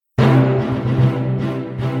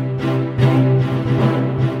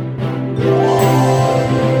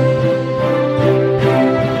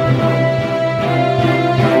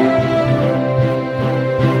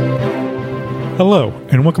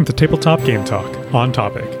welcome to Tabletop Game Talk, On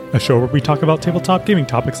Topic, a show where we talk about tabletop gaming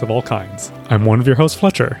topics of all kinds. I'm one of your hosts,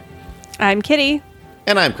 Fletcher. I'm Kitty.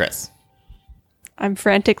 And I'm Chris. I'm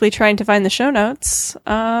frantically trying to find the show notes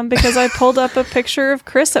because I pulled up a picture of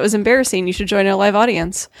Chris that was embarrassing. You should join our live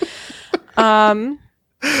audience.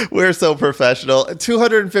 We're so professional.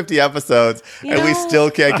 250 episodes, and we still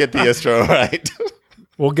can't get the intro right.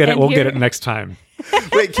 We'll get it. We'll get it next time.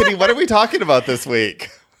 Wait, Kitty, what are we talking about this week?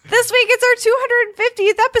 This week it's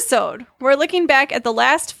our 250th episode. We're looking back at the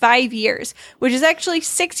last 5 years, which is actually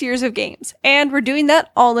 6 years of games. And we're doing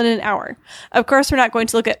that all in an hour. Of course, we're not going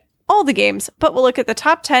to look at all the games, but we'll look at the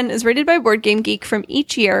top 10 as rated by Board Game Geek from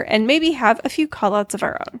each year and maybe have a few callouts of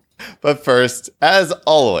our own. But first, as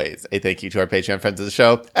always, a thank you to our Patreon friends of the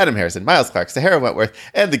show, Adam Harrison, Miles Clark, Sahara Wentworth,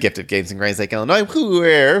 and the Gift of Games in Grange Lake, Illinois,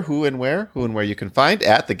 who and where you can find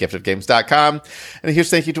at thegiftofgames.com. And a huge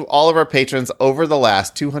thank you to all of our patrons over the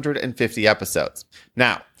last 250 episodes.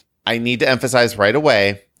 Now, I need to emphasize right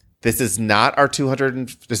away, this is not our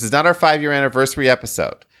 5-year anniversary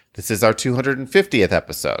episode. This is our 250th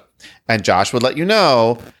episode. And Josh would let you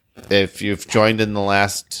know if you've joined in the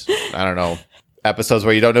last, episodes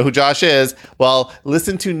where you don't know who Josh is. Well,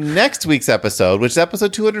 listen to next week's episode, which is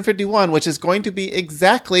episode 251, which is going to be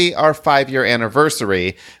exactly our 5-year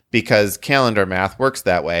anniversary because calendar math works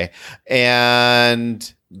that way.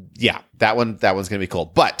 And yeah, that one's going to be cool.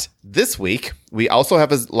 But this week, we also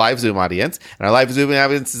have a live Zoom audience, and our live Zoom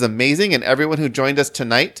audience is amazing, and everyone who joined us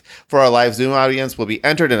tonight for our live Zoom audience will be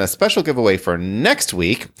entered in a special giveaway for next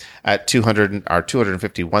week at our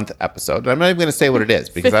 251th episode. And I'm not even going to say what it is,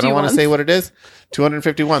 because 51st. I don't want to say what it is.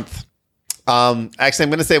 251th. Actually, I'm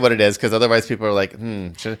going to say what it is, because otherwise people are like,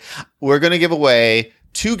 We're going to give away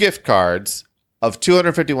 2 gift cards of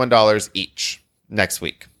 $251 each next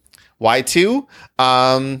week. Why 2?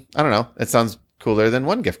 I don't know. It sounds cooler than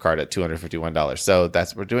 1 gift card at $251. So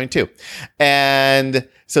that's what we're doing 2. And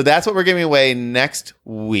so that's what we're giving away next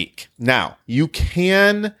week. Now,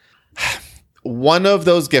 one of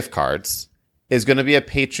those gift cards is going to be a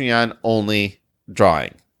Patreon only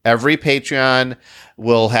drawing. Every Patreon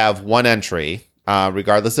will have 1 entry.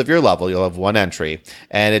 Regardless of your level, you'll have 1 entry.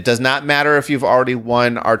 And it does not matter if you've already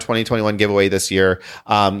won our 2021 giveaway this year.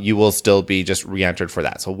 You will still be just re-entered for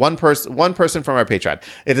that. So one person from our Patreon.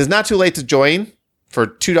 It is not too late to join. For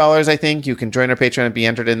 $2, I think, you can join our Patreon and be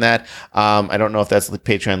entered in that. I don't know if that's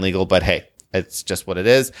Patreon legal, but hey, it's just what it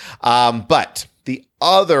is. But the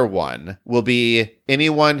other one will be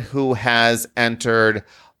anyone who has entered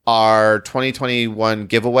our 2021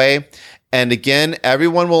 giveaway. And again,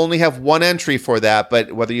 everyone will only have 1 entry for that,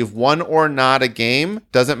 but whether you've won or not a game,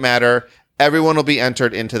 doesn't matter. Everyone will be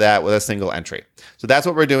entered into that with a single entry. So that's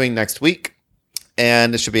what we're doing next week.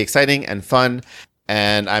 And it should be exciting and fun,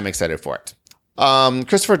 and I'm excited for it.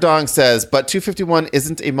 Christopher Dong says, but 251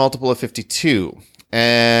 isn't a multiple of 52.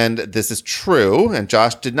 And this is true. And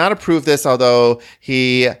Josh did not approve this, although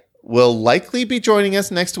he will likely be joining us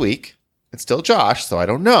next week. It's still Josh, so I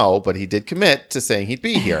don't know, but he did commit to saying he'd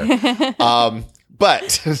be here.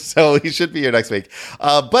 So he should be here next week.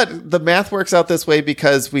 But the math works out this way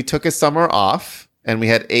because we took a summer off and we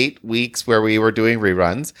had 8 weeks where we were doing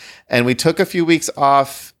reruns, and we took a few weeks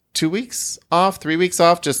off, 2 weeks off, 3 weeks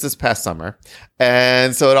off just this past summer.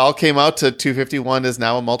 And so it all came out to 251 is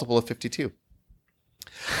now a multiple of 52.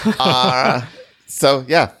 So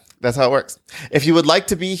yeah. That's how it works. If you would like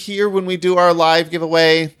to be here when we do our live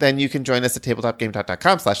giveaway, then you can join us at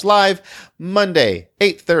tabletopgametalk.com/live Monday,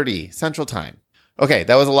 8:30 Central Time. Okay,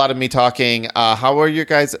 that was a lot of me talking. How are you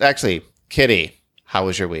guys? Actually, Kitty, how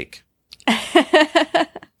was your week? I'm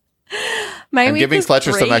giving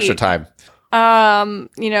Fletcher some extra time.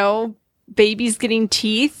 Babies getting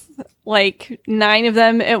teeth, like 9 of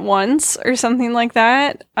them at once or something like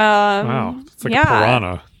that. Wow, it's like a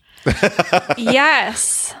piranha.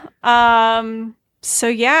 Yes. So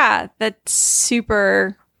yeah, that's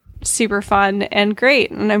super, super fun and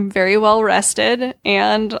great. And I'm very well rested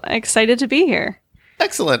and excited to be here.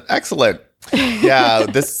 Excellent. Yeah,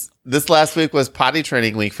 this last week was potty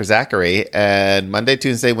training week for Zachary, and Monday,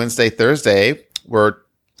 Tuesday, Wednesday, Thursday were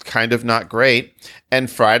kind of not great.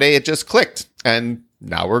 And Friday it just clicked and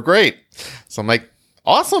now we're great. So I'm like,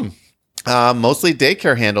 awesome. Mostly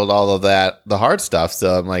daycare handled all of that, the hard stuff.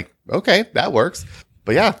 So I'm like, okay, that works.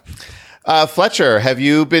 But yeah. Fletcher, have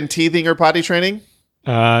you been teething or potty training?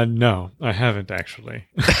 No, I haven't actually.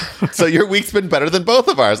 So your week's been better than both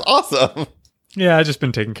of ours. Awesome. Yeah, I've just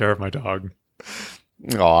been taking care of my dog.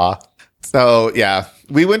 Aw. So yeah,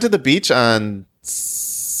 we went to the beach on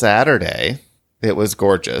Saturday. It was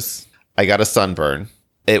gorgeous. I got a sunburn.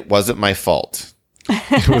 It wasn't my fault.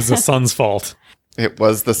 It was the sun's fault. It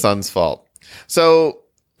was the sun's fault. So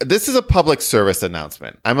this is a public service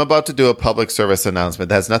announcement. I'm about to do a public service announcement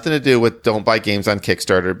that has nothing to do with don't buy games on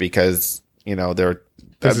Kickstarter because,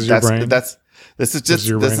 This is your brain? This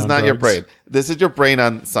is not your drugs? brain. This is your brain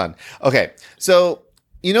on sun. Okay. So,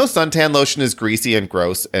 suntan lotion is greasy and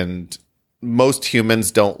gross, and most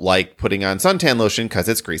humans don't like putting on suntan lotion because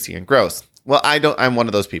it's greasy and gross. Well, I'm one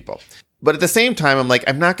of those people. But at the same time, I'm like,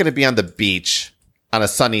 I'm not going to be on the beach on a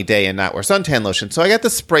sunny day and not wear suntan lotion. So I got the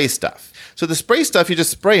spray stuff. So the spray stuff you just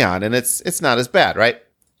spray on, and it's not as bad, right?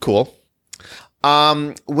 Cool.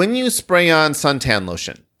 When you spray on suntan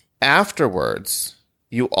lotion, afterwards,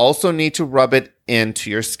 you also need to rub it into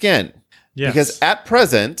your skin. Yes. Because at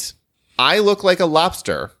present, I look like a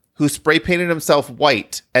lobster who spray painted himself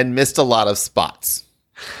white and missed a lot of spots.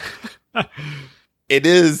 It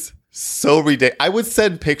is so ridiculous. I would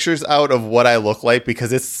send pictures out of what I look like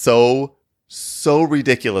because it's so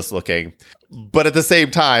ridiculous looking. But at the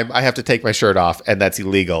same time, I have to take my shirt off, and that's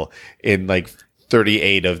illegal in like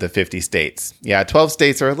 38 of the 50 states. Yeah, 12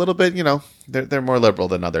 states are a little bit, they're more liberal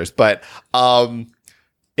than others. But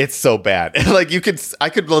it's so bad. Like I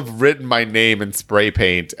could have written my name in spray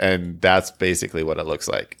paint, and that's basically what it looks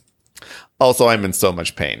like. Also, I'm in so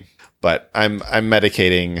much pain, but I'm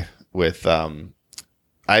medicating with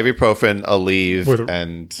ibuprofen, Aleve,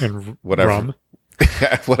 and whatever. Rum.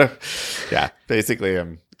 Whatever. Yeah, basically,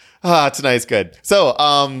 tonight's good. So,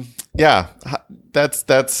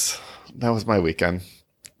 that was my weekend.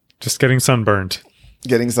 Just getting sunburned.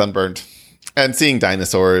 Getting sunburned and seeing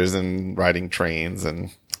dinosaurs and riding trains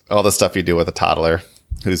and all the stuff you do with a toddler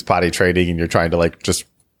who's potty training, and you're trying to like just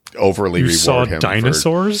overly reward saw him.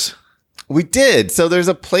 Dinosaurs? We did. So there's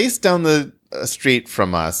a place down the street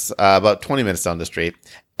from us, about 20 minutes down the street,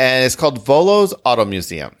 and it's called Volo's Auto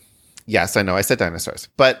Museum. Yes, I know I said dinosaurs,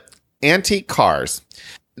 but antique cars.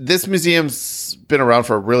 This museum's been around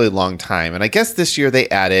for a really long time, and I guess this year they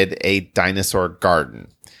added a dinosaur garden.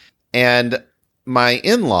 And my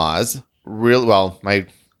in-laws, my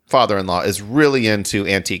father-in-law is really into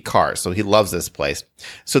antique cars, so he loves this place.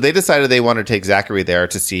 So they decided they wanted to take Zachary there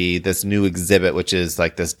to see this new exhibit, which is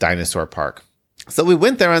like this dinosaur park. So we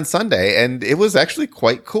went there on Sunday, and it was actually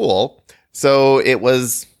quite cool. So it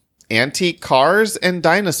was antique cars and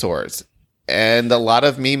dinosaurs, and a lot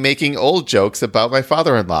of me making old jokes about my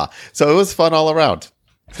father-in-law. So it was fun all around.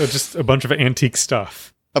 So just a bunch of antique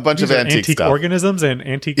stuff. A bunch These of are antique stuff. organisms and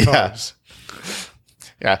antique cars.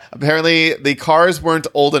 Yeah, apparently the cars weren't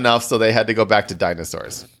old enough, so they had to go back to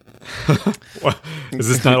dinosaurs. What? Is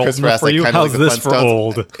this not old Chris enough for Rassick, you? kinda How's like the this for Flintstones.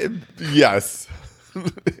 old? Yes.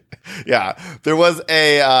 Yeah, there was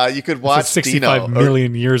you could watch It's 65 Dino,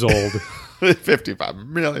 million years old. 55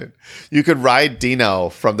 million. You could ride Dino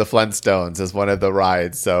from the Flintstones as one of the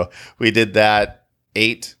rides. So we did that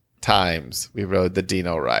 8 times. We rode the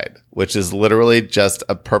Dino ride, which is literally just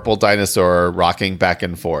a purple dinosaur rocking back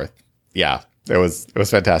and forth. Yeah, it was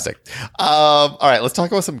fantastic. All right, let's talk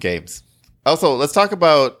about some games. Also, let's talk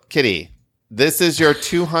about Kitty. This is your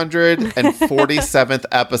 247th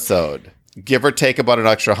episode. Give or take about an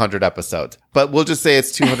extra 100 episodes. But we'll just say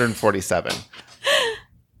it's 247.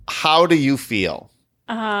 How do you feel?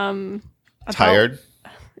 Tired?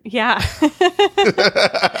 Yeah.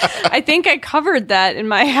 I think I covered that in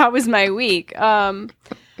my how was my week. I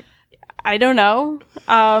don't know.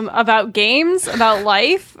 About games, about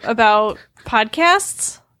life, about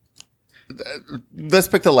podcasts. Let's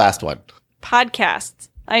pick the last one. Podcasts.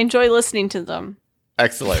 I enjoy listening to them.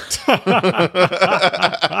 Excellent.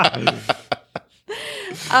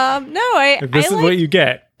 This is what you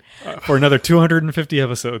get for another 250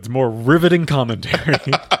 episodes. More riveting commentary.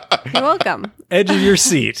 You're welcome. Edge of your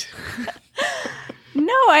seat.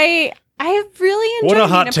 No, I really enjoyed What a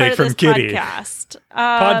hot being a take part of from this Kitty. podcast.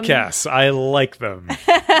 Podcasts. I like them.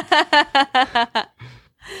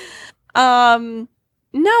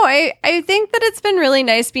 No, I think that it's been really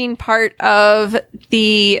nice being part of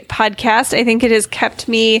the podcast. I think it has kept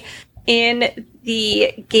me in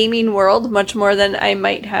the gaming world much more than I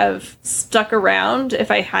might have stuck around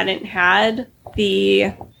if I hadn't had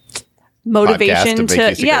the motivation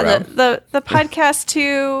the podcast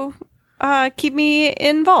to keep me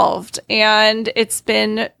involved. And it's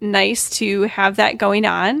been nice to have that going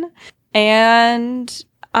on. And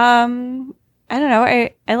I don't know.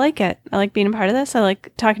 I like it. I like being a part of this. I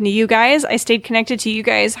like talking to you guys. I stayed connected to you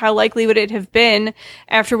guys. How likely would it have been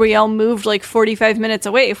after we all moved like 45 minutes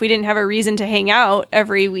away if we didn't have a reason to hang out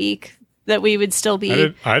every week that we would still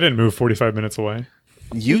be... I didn't move 45 minutes away.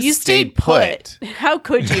 You stayed put. How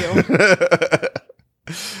could you?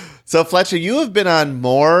 So, Fletcher, you have been on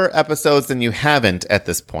more episodes than you haven't at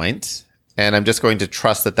this point. And I'm just going to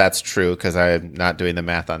trust that that's true because I'm not doing the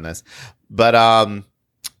math on this. But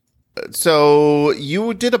So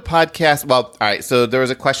you did a podcast. Well, all right. So there was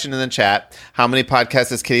a question in the chat. How many podcasts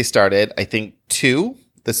has Kitty started? I think 2.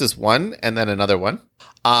 This is 1 and then another one.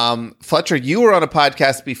 Fletcher, you were on a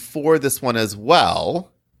podcast before this one as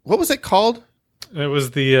well. What was it called? It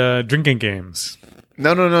was the drinking games.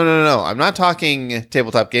 No. I'm not talking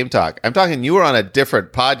Tabletop Game Talk. I'm talking you were on a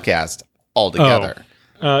different podcast altogether.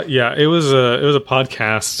 Yeah, it was a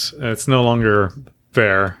podcast. It's no longer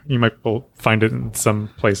there. You might find it in some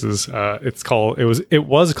places. It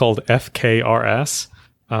was called FKRS.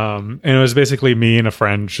 And it was basically me and a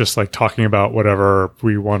friend just like talking about whatever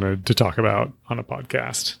we wanted to talk about on a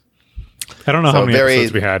podcast. I don't know how many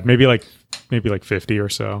episodes we had. Maybe like 50 or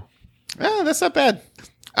so. That's not bad.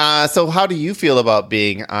 So how do you feel about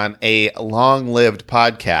being on a long-lived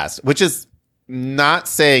podcast, which is not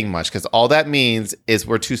saying much because all that means is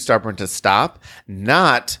we're too stubborn to stop,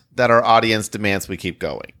 not that our audience demands we keep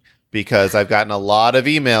going, because I've gotten a lot of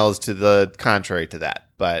emails to the contrary to that.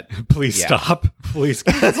 But please stop. Please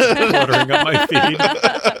stop cluttering up my feed.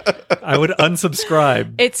 I would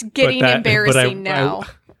unsubscribe. It's getting embarrassing now.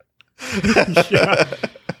 Yeah.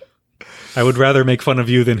 I would rather make fun of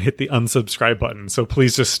you than hit the unsubscribe button. So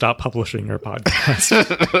please just stop publishing your podcast.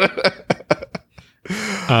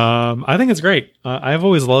 I think it's great. I've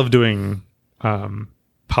always loved doing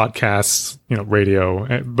podcasts,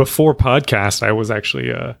 radio. Before podcast, I was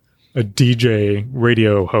actually a DJ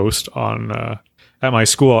radio host on at my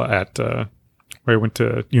school at where I went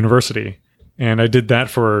to university, and I did that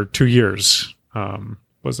for 2 years.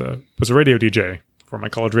 Was a radio DJ for my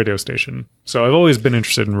college radio station. So I've always been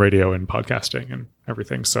interested in radio and podcasting and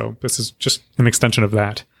everything. So this is just an extension of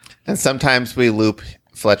that. And sometimes we loop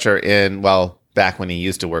Fletcher in, well, back when he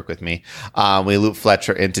used to work with me, we loop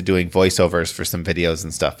Fletcher into doing voiceovers for some videos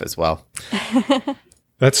and stuff as well.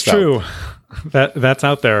 That's true. That's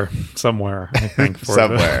out there somewhere, I think, for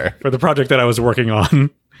the project that I was working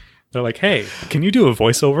on. They're like, hey, can you do a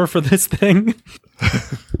voiceover for this thing?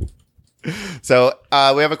 So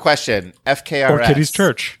we have a question. FKRS. Or Kitty's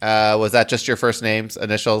Church. Was that just your first names,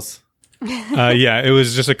 initials? Yeah, it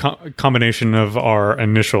was just a combination of our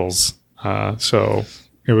initials. So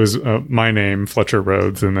it was my name, Fletcher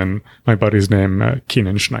Rhodes, and then my buddy's name,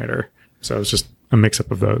 Keenan Schneider. So it was just a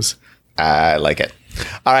mix-up of those. I like it.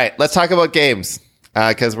 All right, let's talk about games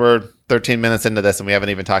because we're 13 minutes into this and we haven't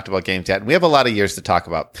even talked about games yet. And we have a lot of years to talk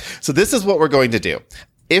about. So this is what we're going to do.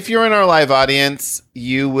 If you're in our live audience,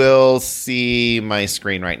 you will see my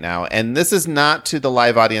screen right now. And this is not to the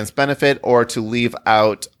live audience benefit or to leave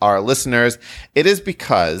out our listeners. It is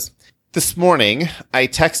because this morning I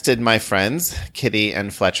texted my friends, Kitty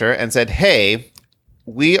and Fletcher, and said, hey,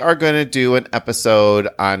 we are going to do an episode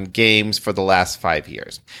on games for the last 5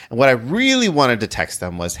 years. And what I really wanted to text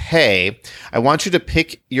them was, hey, I want you to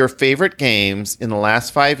pick your favorite games in the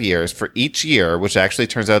last 5 years for each year, which actually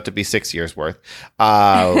turns out to be 6 years worth.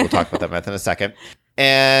 We'll talk about that math in a second.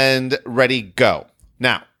 And ready, go.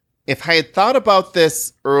 Now, if I had thought about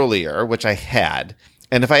this earlier, which I had,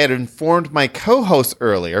 and if I had informed my co-host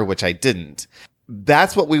earlier, which I didn't,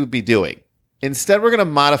 that's what we would be doing. Instead, we're going to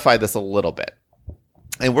modify this a little bit.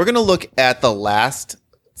 And we're going to look at the last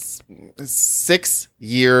 6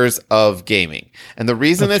 years of gaming. And the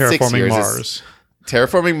reason that 6 years is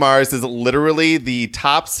Terraforming Mars is literally the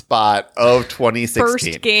top spot of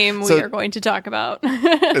 2016. First game we are going to talk about.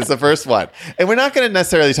 It's the first one. And we're not going to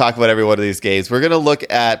necessarily talk about every one of these games. We're going to look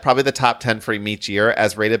at probably the top 10 from each year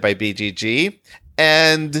as rated by BGG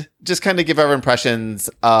and just kind of give our impressions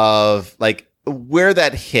of like where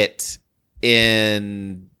that hit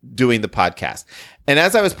in doing the podcast. And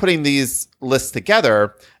as I was putting these lists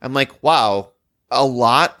together, I'm like, wow, a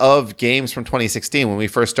lot of games from 2016 when we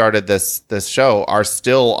first started this show are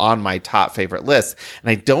still on my top favorite list.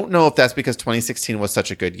 And I don't know if that's because 2016 was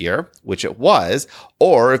such a good year, which it was,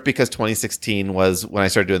 or if because 2016 was when I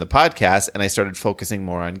started doing the podcast and I started focusing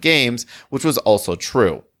more on games, which was also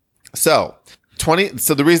true. So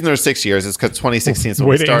the reason there's 6 years is because 2016 is when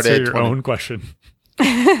we started. Answer your own question.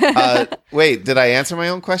 Wait, did I answer my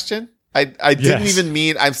own question? I didn't even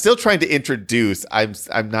mean. I'm still trying to introduce. I'm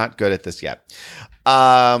not good at this yet.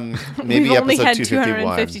 Maybe We've only episode had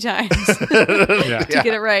 251 250 times to get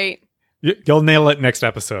it right. You'll nail it next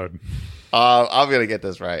episode. I'm gonna get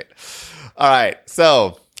this right. All right,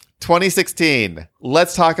 so 2016.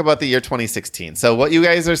 Let's talk about the year 2016. So what you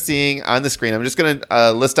guys are seeing on the screen, I'm just going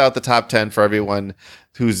to list out the top 10 for everyone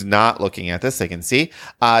who's not looking at this, they can see.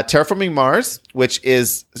 Terraforming Mars, which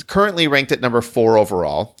is currently ranked at number 4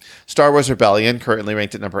 overall. Star Wars Rebellion, currently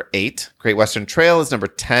ranked at number 8. Great Western Trail is number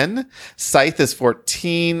 10. Scythe is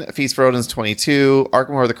 14. Feast for Odin's 22. Arkham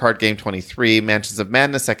Horror the Card Game 23. Mansions of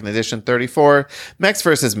Madness, 2nd edition, 34. Mechs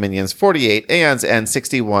vs. Minions, 48. Aeon's End,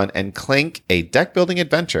 61. And Clank, a deck-building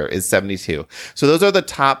adventure, is 72. So those are the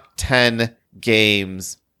top 10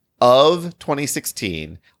 games of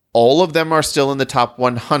 2016. All of them are still in the top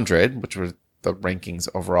 100, which were the rankings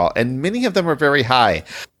overall, and many of them are very high.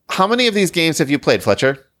 How many of these games have you played,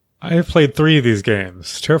 Fletcher? I have played 3 of these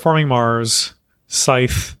games: Terraforming Mars,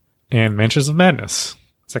 Scythe, and Mansions of Madness,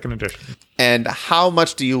 2nd edition. And how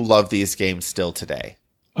much do you love these games still today?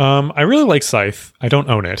 I really like Scythe. I don't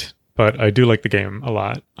own it, but I do like the game a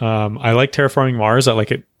lot. I like Terraforming Mars. I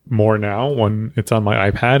like it more now when it's on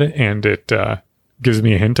my iPad, and it gives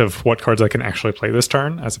me a hint of what cards I can actually play this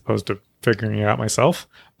turn, as opposed to figuring it out myself.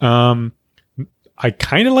 I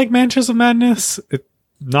kind of like Mansions of Madness. It's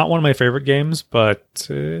not one of my favorite games, but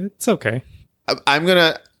it's okay. I'm going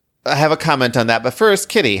to have a comment on that. But first,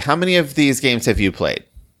 Kitty, how many of these games have you played?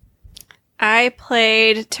 I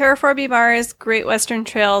played Terraforming Mars, Great Western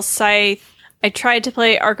Trail, Scythe. I tried to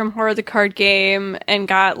play Arkham Horror the card game and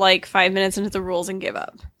got like 5 minutes into the rules and gave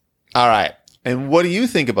up. All right. And what do you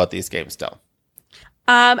think about these games still?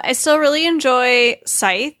 I still really enjoy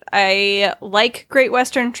Scythe. I like Great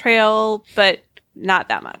Western Trail, but not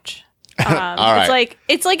that much. All right.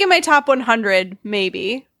 It's like in my top 100,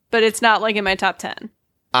 maybe, but it's not like in my top 10.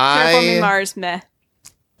 Terraforming Mars, meh.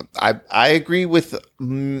 I agree with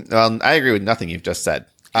I agree with nothing you've just said,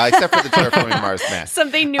 except for the Terraforming Mars meh.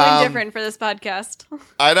 Something new and different for this podcast.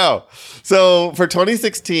 I know. So for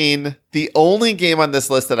 2016, the only game on this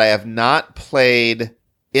list that I have not played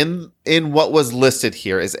in what was listed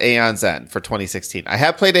here is Aeon's End for 2016. I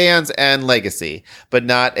have played Aeon's End Legacy, but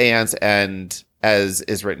not Aeon's End as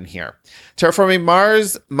is written here. Terraforming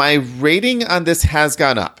Mars, my rating on this has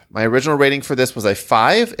gone up. My original rating for this was a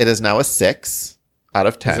 5. It is now a 6 out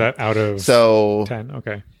of 10. Is that out of 10?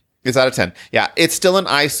 Okay. It's out of 10. Yeah, it's still an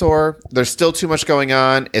eyesore. There's still too much going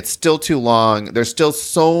on. It's still too long. There's still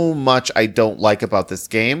so much I don't like about this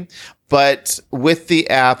game. But with the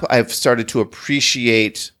app, I've started to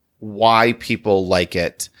appreciate why people like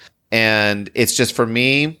it. And it's just, for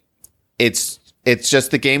me, it's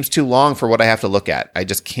just the game's too long for what I have to look at. I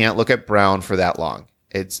just can't look at Brown for that long.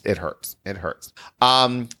 It hurts. It hurts.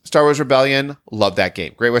 Star Wars Rebellion, love that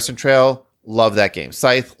game. Great Western Trail, love that game.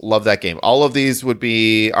 Scythe, love that game. All of these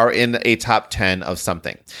are in a top 10 of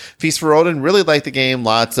something. Feast for Odin, really like the game.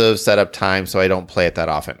 Lots of setup time, so I don't play it that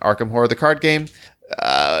often. Arkham Horror, the card game,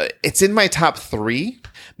 it's in my top 3.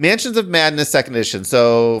 Mansions of Madness, 2nd edition.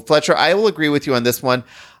 So, Fletcher, I will agree with you on this one.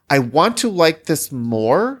 I want to like this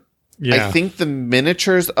more. Yeah. I think the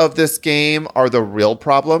miniatures of this game are the real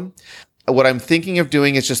problem. What I'm thinking of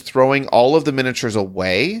doing is just throwing all of the miniatures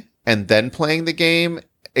away and then playing the game,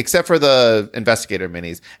 except for the investigator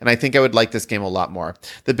minis. And I think I would like this game a lot more.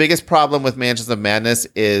 The biggest problem with Mansions of Madness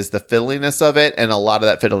is the fiddliness of it. And a lot of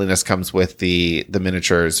that fiddliness comes with the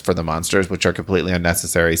miniatures for the monsters, which are completely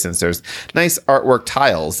unnecessary since there's nice artwork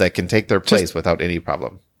tiles that can take their place without any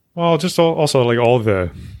problem. Well, just also like all the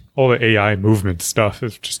AI movement stuff,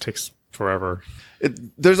 it just takes forever.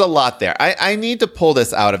 There's a lot there. I need to pull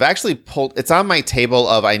this out. I've actually it's on my table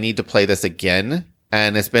of I need to play this again.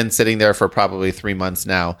 And it's been sitting there for probably 3 months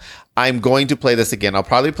now. I'm going to play this again. I'll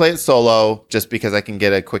probably play it solo just because I can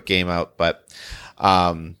get a quick game out. But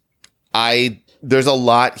there's a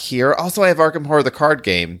lot here. Also, I have Arkham Horror, the card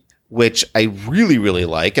game, which I really, really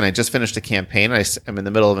like. And I just finished a campaign. I'm in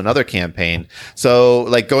the middle of another campaign. So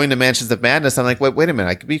like going to Mansions of Madness, I'm like, wait a minute.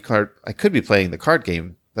 I could be playing the card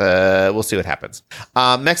game. We'll see what happens.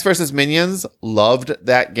 Mechs vs. Minions, loved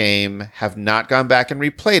that game. Have not gone back and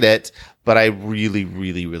replayed it, but I really,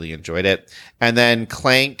 really, really enjoyed it. And then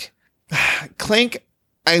Clank,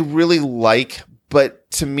 I really like, but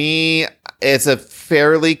to me, it's a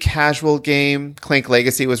fairly casual game. Clank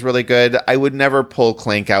Legacy was really good. I would never pull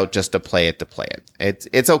Clank out just to play it.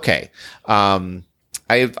 It's okay.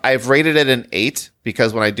 I've rated it an 8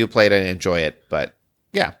 because when I do play it, I enjoy it. But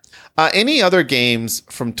yeah. Any other games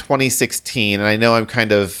from 2016? And I know I'm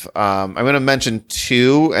kind of, I'm going to mention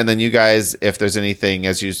 2, and then you guys, if there's anything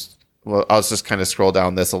I'll just kind of scroll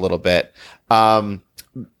down this a little bit.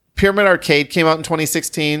 Pyramid Arcade came out in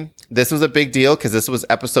 2016. This was a big deal because this was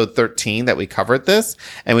episode 13 that we covered this.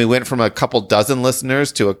 And we went from a couple dozen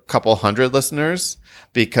listeners to a couple hundred listeners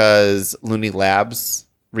because Looney Labs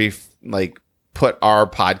put our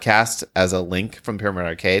podcast as a link from Pyramid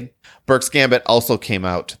Arcade. Burke's Gambit also came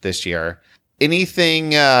out this year.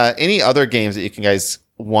 Any other games that you guys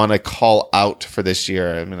want to call out for this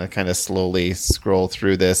year. I'm going to kind of slowly scroll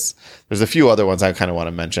through this. There's a few other ones I kind of want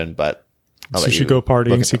to mention, but Sushi Go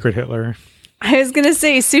Party and Secret Hitler. I was going to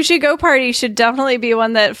say Sushi Go Party should definitely be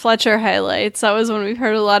one that Fletcher highlights. That was one we've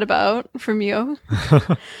heard a lot about from you.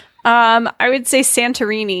 I would say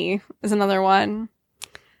Santorini is another one.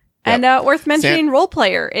 Yep. And worth mentioning Role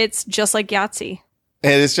Player. It's just like Yahtzee.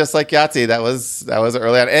 It is just like Yahtzee. That was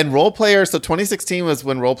early on. And Role Player, so 2016 was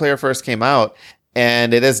when Role Player first came out,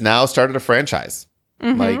 and it has now started a franchise.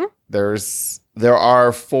 Like there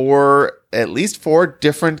are at least four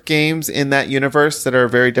different games in that universe that are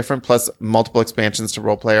very different, plus multiple expansions to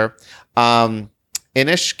Role Player.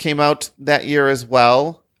 Inish came out that year as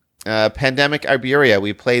well. Pandemic Iberia,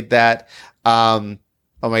 we played that. Oh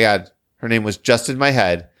my God, her name was just in my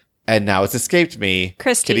head, and now it's escaped me.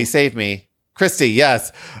 Christy. Kitty save me. Christy,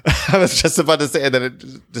 yes. I was just about to say, and then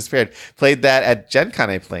it disappeared. Played that at Gen Con.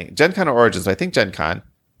 Gen Con Origins, I think Gen Con.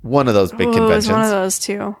 One of those big conventions. It was one of those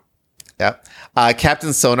too. Yep.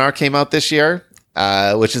 Captain Sonar came out this year,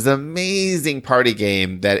 which is an amazing party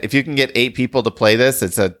game that if you can get 8 people to play this,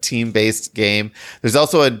 it's a team-based game. There's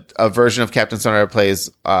also a version of Captain Sonar that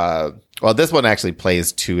plays, this one actually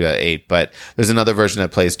plays 2 to 8, but there's another version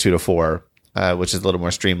that plays 2 to 4. Which is a little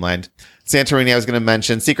more streamlined. Santorini, I was going to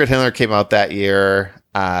mention. Secret Hitler came out that year.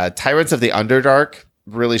 Tyrants of the Underdark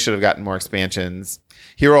really should have gotten more expansions.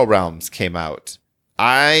 Hero Realms came out.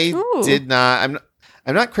 I'm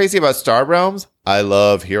not crazy about Star Realms. I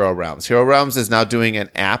love Hero Realms. Hero Realms is now doing an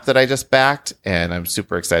app that I just backed, and I'm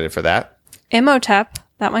super excited for that. Imhotep,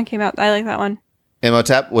 that one came out. I like that one.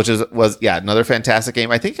 Imhotep, which was another fantastic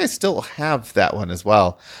game. I think I still have that one as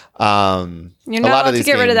well. You're not allowed to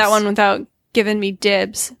get rid of that one without giving me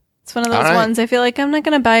dibs. It's one of those ones I feel like I'm not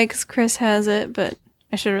going to buy it because Chris has it, but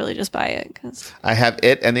I should really just buy it. Cause I have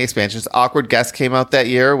it and the expansions. Awkward Guest came out that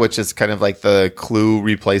year, which is kind of like the Clue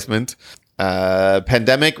replacement.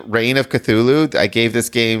 Pandemic Reign of Cthulhu. I gave this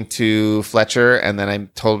game to Fletcher, and then I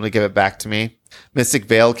told him to give it back to me. Mystic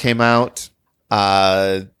Vale came out.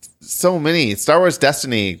 So many. Star Wars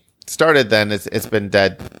Destiny started then. It's been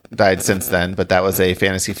died since then, but that was a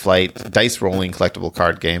Fantasy Flight dice rolling collectible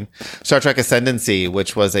card game. Star Trek Ascendancy,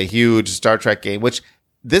 which was a huge Star Trek game, which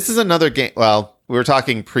this is another game. Well, we were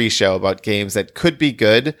talking pre-show about games that could be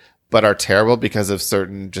good, but are terrible because of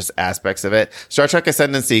certain just aspects of it. Star Trek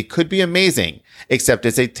Ascendancy could be amazing, except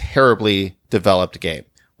it's a terribly developed game.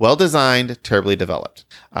 Well designed, terribly developed.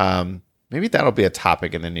 Maybe that'll be a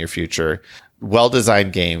topic in the near future.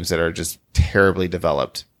 Well-designed games that are just terribly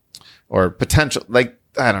developed. Or potential, I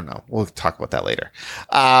don't know. We'll talk about that later.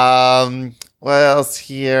 What else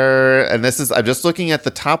here? And I'm just looking at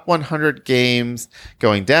the top 100 games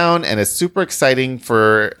going down, and it's super exciting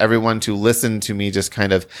for everyone to listen to me just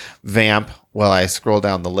kind of vamp while I scroll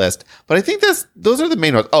down the list. But I think those are the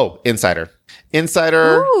main ones. Oh, Insider.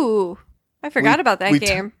 Ooh, I forgot about that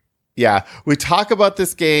game. We talk about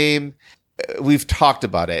this game. We've talked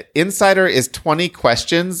about it. Insider is 20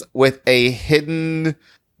 questions with a hidden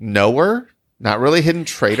knower, not really hidden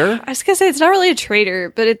traitor. I was gonna say it's not really a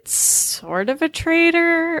traitor, but it's sort of a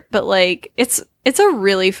traitor. But it's a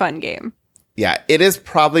really fun game. Yeah, it is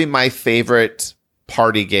probably my favorite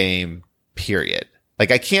party game. Period.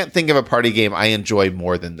 I can't think of a party game I enjoy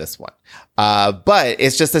more than this one. But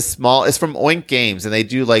it's just it's from Oink Games, and they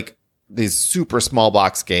do these super small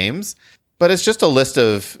box games. But it's just a list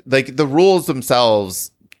of the rules themselves.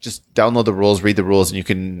 Just download the rules, read the rules, and you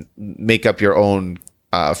can make up your own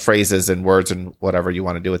phrases and words and whatever you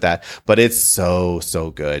want to do with that. But it's so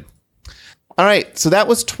good. All right. So that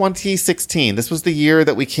was 2016. This was the year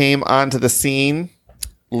that we came onto the scene.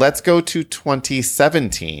 Let's go to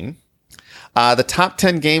 2017. The top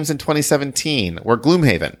 10 games in 2017 were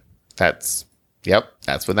Gloomhaven. That's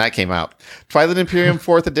when that came out. Twilight Imperium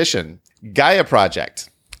 4th edition. Gaia Project.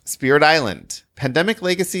 Spirit Island, Pandemic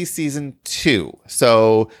Legacy Season 2.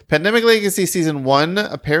 So Pandemic Legacy Season 1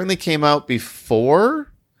 apparently came out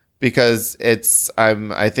before, because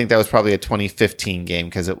I think that was probably a 2015 game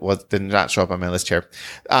because it did not show up on my list here.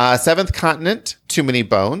 Seventh Continent, Too Many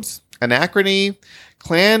Bones, Anachrony,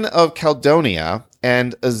 Clan of Caledonia,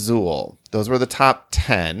 and Azul. Those were the top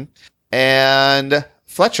 10. And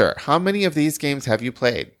Fletcher, how many of these games have you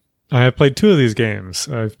played? I have played 2 of these games.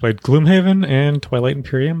 I've played Gloomhaven and Twilight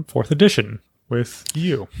Imperium 4th edition with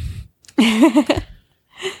you.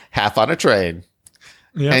 Half on a train.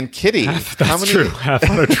 Yeah. And Kitty, true. Half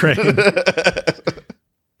on a train.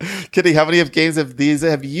 Kitty, how many of games of these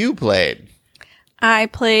have you played? I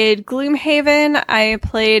played Gloomhaven. I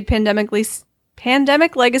played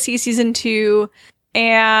Pandemic Legacy Season 2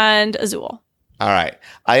 and Azul. All right.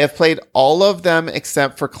 I have played all of them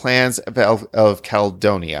except for Clans of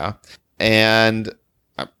Caledonia, and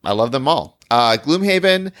I love them all.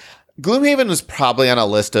 Gloomhaven was probably on a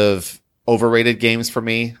list of overrated games for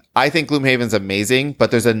me. I think Gloomhaven's amazing,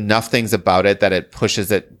 but there's enough things about it that it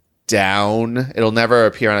pushes it down. It'll never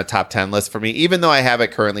appear on a top 10 list for me, even though I have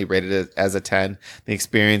it currently rated as a 10. The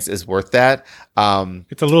experience is worth that.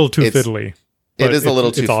 It's a little too fiddly. It is a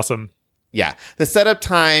little too. It's awesome. Yeah. The setup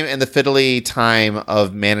time and the fiddly time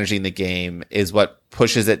of managing the game is what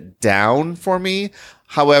pushes it down for me.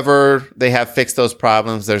 However, they have fixed those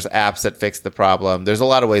problems. There's apps that fix the problem. There's a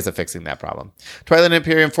lot of ways of fixing that problem. Twilight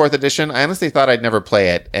Imperium 4th edition, I honestly thought I'd never play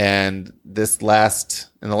it. And in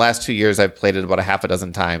the last 2 years, I've played it about a half a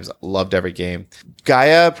dozen times. Loved every game.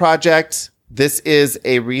 Gaia Project, this is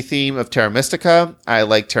a retheme of Terra Mystica. I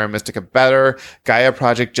like Terra Mystica better. Gaia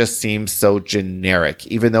Project just seems so generic,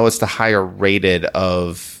 even though it's the higher rated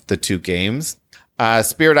of the two games.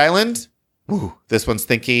 Spirit Island, this one's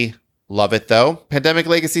thinky. Love it, though. Pandemic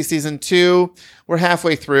Legacy Season 2, we're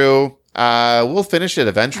halfway through. We'll finish it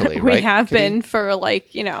eventually, right? We have been for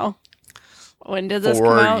when did this 4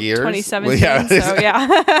 come out? years? 2017. Yeah. So,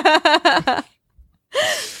 yeah.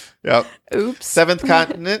 Yep. Oops. Seventh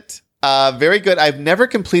Continent. Very good. I've never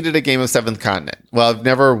completed a game of Seventh Continent. Well, I've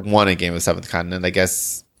never won a game of Seventh Continent. I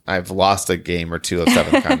guess I've lost a game or two of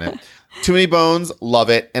Seventh Continent. Too Many Bones, love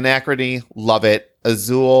it. Anachrony, love it.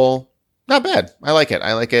 Azul, not bad. I like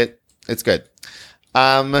it. It's good.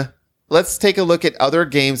 Let's take a look at other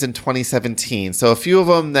games in 2017. So a few of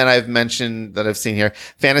them that I've mentioned that I've seen here.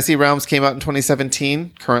 Fantasy Realms came out in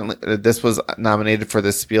 2017. Currently, this was nominated for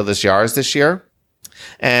the Spiel des Jahres this year.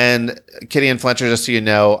 And Kitty and Fletcher, just so you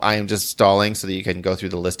know, I am just stalling so that you can go through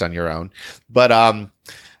the list on your own. But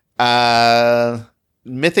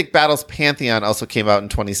Mythic Battles Pantheon also came out in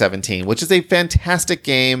 2017, which is a fantastic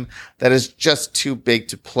game that is just too big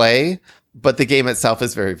to play. But the game itself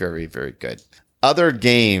is very, very, very good. Other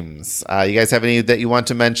games, you guys have any that you want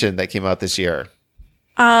to mention that came out this year?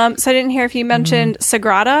 So I didn't hear if you mentioned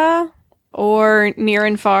Sagrada or Near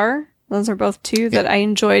and Far. Those are both two that I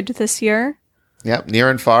enjoyed this year. Yep. Near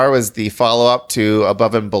and Far was the follow-up to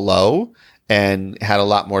Above and Below and had a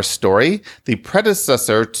lot more story. The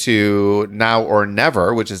predecessor to Now or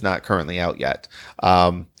Never, which is not currently out yet.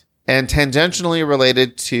 And tangentially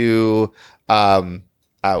related to,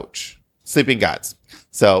 Sleeping Gods.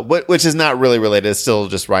 So, which is not really related. It's still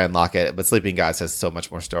just Ryan Lockett, but Sleeping Gods has so much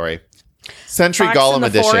more story. Sentry Golem in the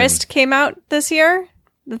Edition. Forest came out this year.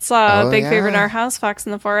 That's a big favorite in our house, Fox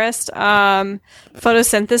in the Forest.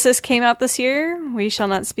 Photosynthesis came out this year. We shall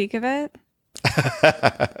not speak of it.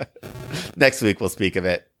 Next week we'll speak of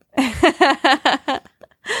it.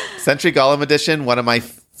 Sentry Golem Edition, one of my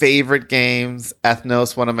favorite games.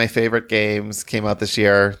 Ethnos, one of my favorite games, came out this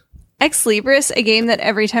year. Ex Libris, a game that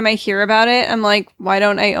every time I hear about it, I'm like, why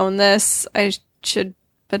don't I own this? I should,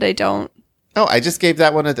 but I don't. Oh, I just gave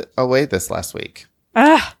that one away this last week.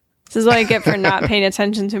 This is what I get for not paying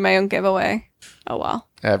attention to my own giveaway. Oh, well.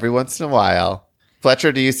 Every once in a while.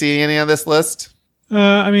 Fletcher, do you see any on this list?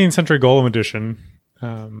 Sentry Golem Edition.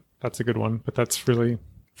 That's a good one, but that's really...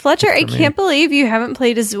 Fletcher, I can't believe you haven't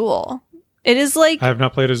played Azul. It is I have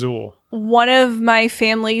not played Azul. One of my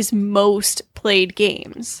family's most played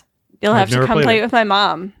games. You'll have to come play it with my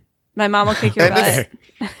mom. My mom will kick your butt.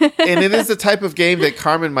 And it is the type of game that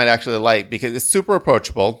Carmen might actually like because it's super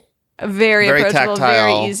approachable. Very approachable,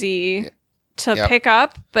 tactile. very easy to pick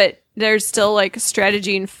up, but there's still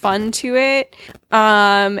strategy and fun to it.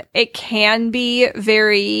 It can be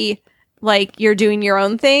very you're doing your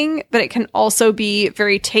own thing, but it can also be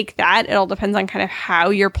very take that. It all depends on kind of how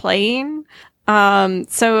you're playing.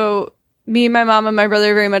 So me and my mom and my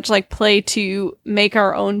brother very much play to make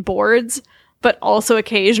our own boards, but also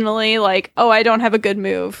occasionally I don't have a good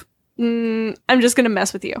move. I'm just going to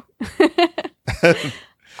mess with you.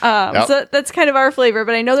 So that's kind of our flavor,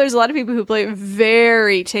 but I know there's a lot of people who play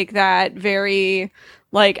very take that, very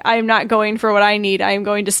I'm not going for what I need. I am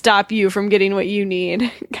going to stop you from getting what you need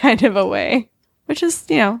kind of a way, which is,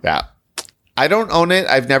 Yeah. I don't own it.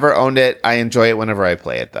 I've never owned it. I enjoy it whenever I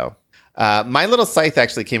play it though. My Little Scythe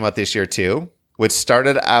actually came out this year too, which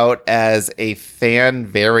started out as a fan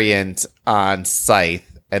variant on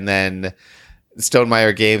Scythe. And then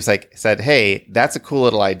Stonemaier Games said, hey, that's a cool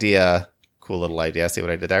little idea. See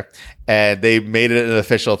what I did there? And they made it an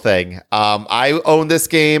official thing. I own this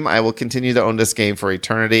game. I will continue to own this game for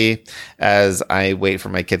eternity as I wait for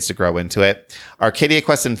my kids to grow into it. Arcadia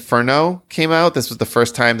Quest Inferno came out. This was the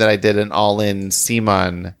first time that I did an all-in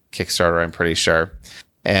CMON Kickstarter, I'm pretty sure.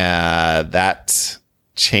 That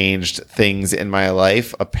changed things in my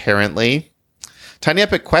life, apparently. Tiny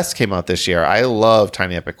Epic Quest came out this year. I love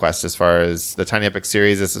Tiny Epic Quest as far as the Tiny Epic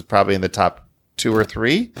series. This is probably in the top 2 or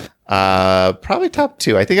 3. Probably top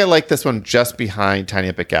 2. I think I like this one just behind Tiny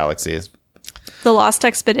Epic Galaxies. The Lost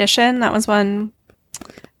Expedition, that was one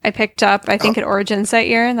I picked up, I think, at Origins that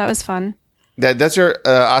year. That was fun. That's your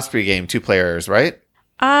Osprey game, 2 players, right?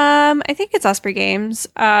 I think it's Osprey Games.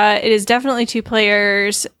 It is definitely 2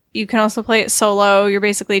 players. You can also play it solo. You're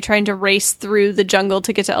basically trying to race through the jungle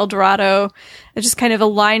to get to El Dorado. It's just kind of a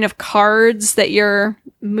line of cards that you're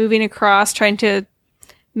moving across, trying to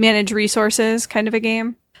manage resources, kind of a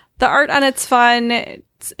game. The art on it's fun.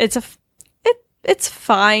 It's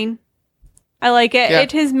fine. I like it. Yeah.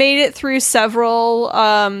 It has made it through several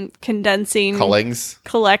condensing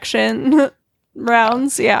collection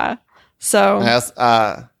rounds. Yeah. So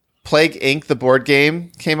Plague Inc., the board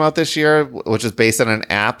game, came out this year, which is based on an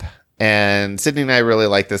app. And Sydney and I really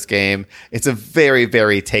like this game. It's a very,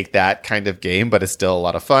 very take that kind of game, but it's still a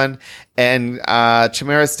lot of fun. And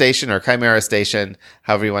Chimera Station, or Chimera Station,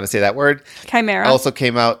 however you want to say that word, Chimera also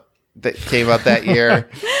came out that year.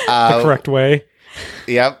 The correct way.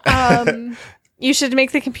 Yep. You should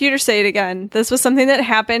make the computer say it again. This was something that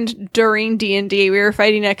happened during D&D. We were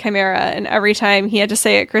fighting a Chimera, and every time he had to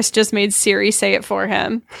say it, Chris just made Siri say it for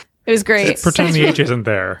him. It was great. Pretend the H isn't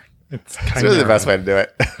there. It's really the best way to do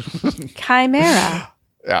it. Chimera.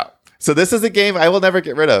 Yeah. So this is a game I will never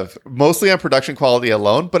get rid of, mostly on production quality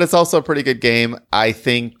alone, but it's also a pretty good game. I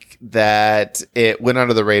think that it went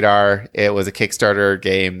under the radar. It was a Kickstarter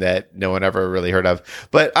game that no one ever really heard of.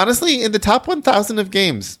 But honestly, in the top 1,000 of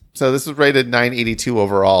games. So this was rated 982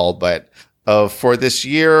 overall, but for this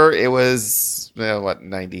year, it was,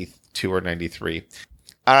 92 or 93.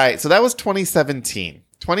 All right, so that was 2017.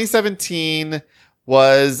 2017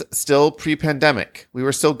 was still pre-pandemic. We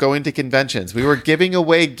were still going to conventions. We were giving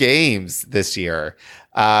away games this year.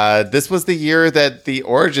 This was the year that the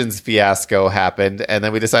Origins fiasco happened, and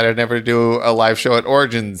then we decided never to do a live show at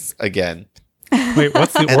Origins again. Wait,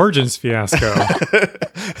 what's the Origins fiasco?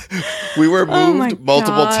 We were moved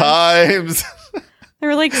multiple times. There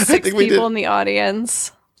were like 6 people in the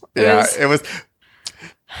audience. We were moved.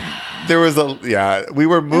 It was a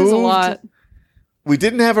lot. We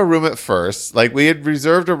didn't have a room at first. Like, we had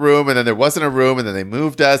reserved a room, and then there wasn't a room, and then they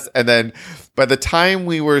moved us. And then by the time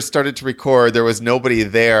we were started to record, there was nobody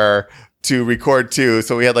there to record to.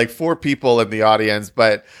 So we had like 4 people in the audience,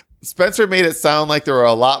 but Spencer made it sound like there were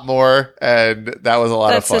a lot more, and that was a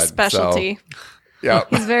lot of fun. That's his specialty. So, yeah.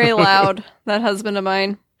 He's very loud, that husband of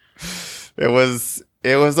mine. It was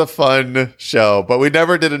a fun show, but we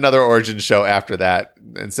never did another Origin show after that.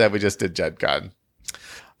 Instead, we just did Gen Con.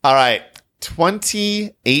 All right.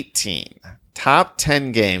 2018 top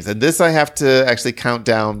 10 games, and this I have to actually count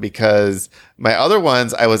down because my other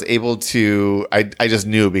ones I was able to I just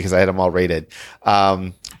knew because I had them all rated.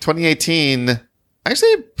 2018 actually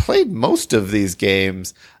I played most of these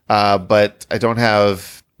games, but I don't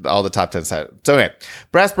have all the top 10 set. So anyway,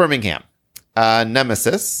 Brass Birmingham,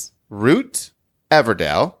 Nemesis, Root,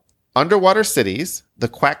 Everdell, Underwater Cities, The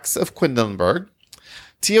Quacks of Quedlinburg,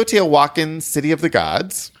 Teotihuacan City of the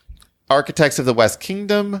Gods, Architects of the West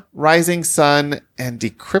Kingdom, Rising Sun, and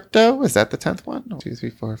Decrypto. Is that the 10th one? 1, 2, 3,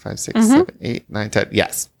 4, 5, 6, 7, 8, 9, 10.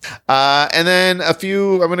 Yes. And then a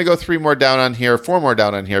few, I'm going to go 3 more down on here, 4 more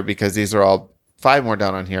down on here because these are all, 5 more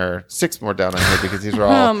down on here, 6 more down on here because these are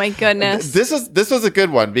all. Oh my goodness. This was a good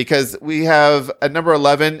one because we have at number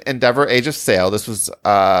 11, Endeavor Age of Sail. This was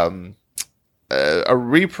a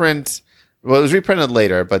reprint. Well, it was reprinted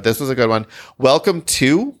later, but this was a good one. Welcome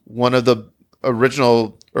to, one of the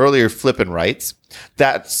original earlier flip and writes.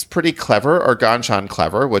 That's Pretty Clever, or Ganshan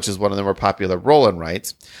Clever, which is one of the more popular roll and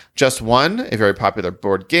writes. Just One, a very popular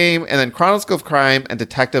board game, and then Chronicles of Crime and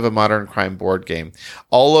Detective, a modern crime board game.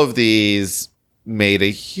 All of these made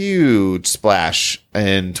a huge splash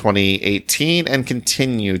in 2018 and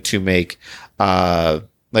continue to make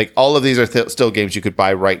like all of these are still games you could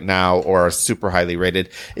buy right now or are super highly rated,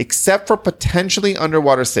 except for potentially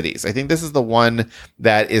Underwater Cities. I think this is the one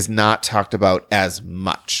that is not talked about as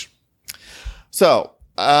much. So,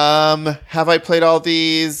 have I played all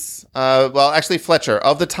these? Well, actually, Fletcher,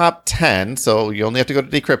 of the top 10, so you only have to go to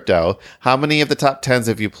Decrypto, how many of the top 10s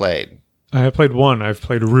have you played? I have played one. I've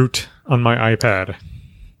played Root on my iPad.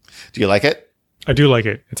 Do you like it? I do like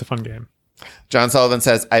it. It's a fun game. John Sullivan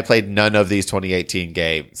says, I played none of these 2018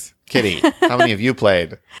 games. Kitty, how many have you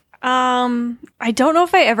played? I don't know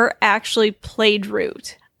if I ever actually played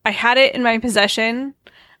Root. I had it in my possession.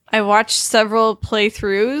 I watched several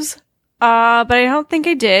playthroughs, but I don't think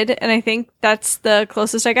I did. And I think that's the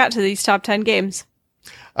closest I got to these top 10 games.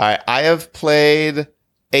 All right. I have played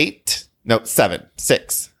 6.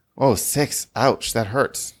 Oh, 6. Ouch. That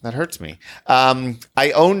hurts. That hurts me.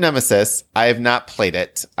 I own Nemesis. I have not played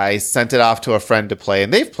it. I sent it off to a friend to play,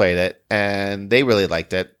 and they've played it, and they really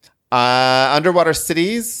liked it. Underwater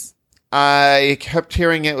Cities. I kept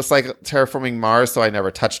hearing it was like terraforming Mars, so I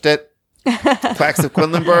never touched it. Quacks of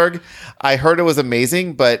Quedlinburg. I heard it was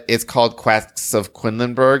amazing, but it's called Quacks of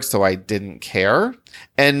Quedlinburg, so I didn't care.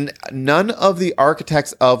 And none of the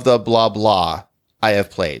Architects of the Blah Blah I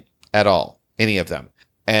have played at all. Any of them.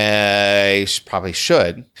 I probably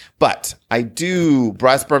should, but I do.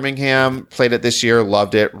 Brass Birmingham, played it this year,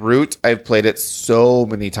 loved it. Root, I've played it so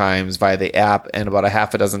many times via the app and about a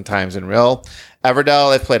half a dozen times in real.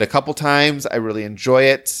 Everdell, I've played a couple times. I really enjoy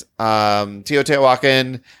it.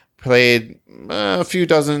 Teotihuacan, played maybe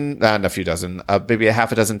a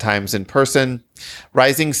half a dozen times in person.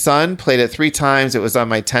 Rising Sun, played it 3 times. It was on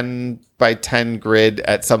my 10 by 10 grid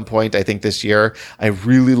at some point, I think this year. I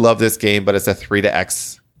really love this game, but it's a 3 to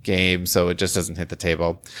X game, so it just doesn't hit the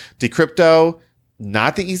table. Decrypto,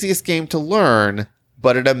 not the easiest game to learn,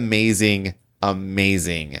 but an amazing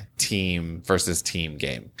team versus team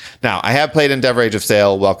game. Now, I have played Endeavor Age of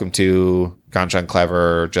Sail, Welcome to Gauntlet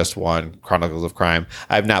Clever, Just One, Chronicles of Crime.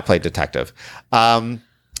 I have not played Detective. I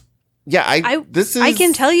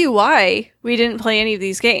can tell you why we didn't play any of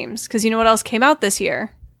these games, because you know what else came out this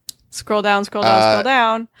year? Scroll down.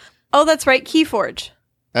 Oh, that's right, Keyforge.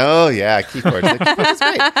 Oh yeah, Keyforge. Keyforge is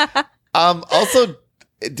great. Also,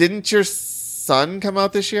 didn't your son come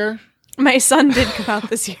out this year? My son did come out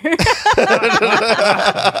this year.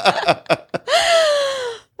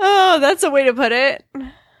 Oh, that's a way to put it.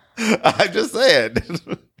 I'm just saying.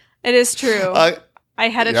 It is true. I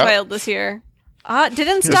had a child this year. Didn't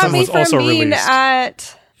Your stop son me was from also being released.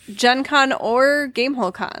 at Gen Con or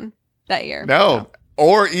Gamehole Con that year. No,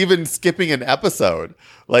 or even skipping an episode.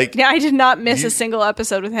 Like, Yeah, I did not miss a single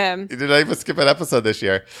episode with him. you didn't even skip an episode this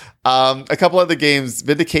year. A couple other games,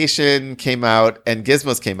 Vindication came out and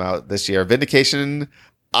Gizmos came out this year. Vindication,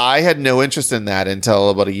 I had no interest in that until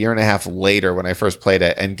about a year and a half later when I first played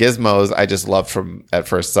it. And Gizmos, I just loved from at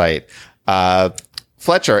first sight.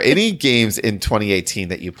 Fletcher, any games in 2018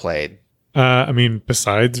 that you played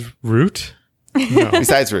Besides Root? No.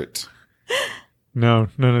 besides Root? No,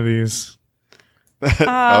 none of these.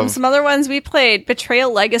 Some other ones we played.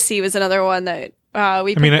 Betrayal Legacy was another one that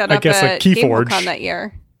we picked that I up guess, at like, Keyforge. Gamehole Con that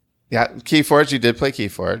year. Yeah, Keyforge, you did play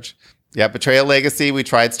Keyforge. Yeah, Betrayal Legacy, we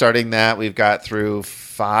tried starting that. We've got through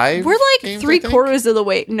 5 We're like games, I think. 3/4 of the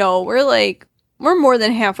way. No, we're more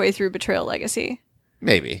than halfway through Betrayal Legacy.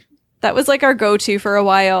 Maybe. That was like our go-to for a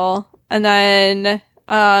while. And then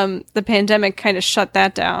the pandemic kind of shut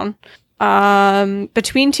that down.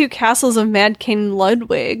 Between Two Castles of Mad King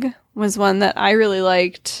Ludwig was one that I really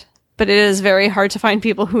liked, but it is very hard to find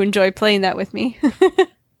people who enjoy playing that with me. Ooh,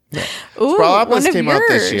 Sprawlopolis one of came yours. out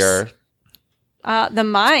this year. The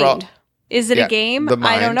Mind. Is it Yeah, a game? The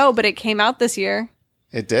I don't Mind. know, but it came out this year.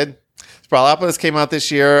 It did. Sprawlopolis came out this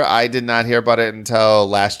year. I did not hear about it until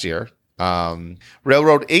last year.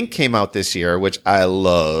 Railroad Inc. came out this year, which I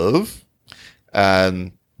love.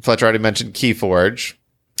 Fletcher already mentioned Keyforge.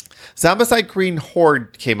 Zombicide Green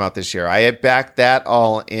Horde came out this year. I had backed that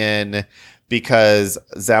all in because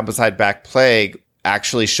Zombicide Back Plague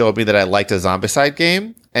actually showed me that I liked a Zombicide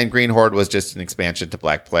game, and Green Horde was just an expansion to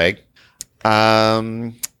Black Plague.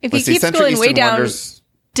 If you keep scrolling way down,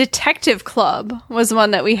 Detective Club was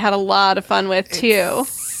one that we had a lot of fun with too.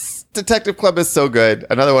 Detective Club is so good.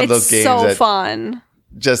 Another one of those games so that fun.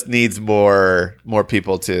 just needs more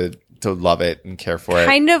people to love it and care for it.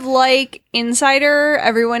 Kind of like Insider,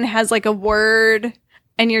 everyone has like a word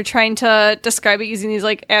and you're trying to describe it using these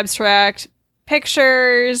like abstract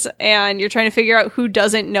pictures and you're trying to figure out who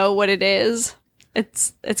doesn't know what it is.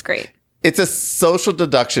 It's great. It's a social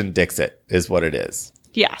deduction Dixit is what it is.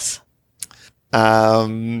 Yes.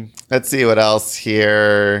 Let's see what else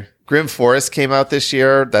here. Grim Forest came out this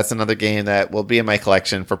year. That's another game that will be in my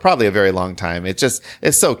collection for probably a very long time. It's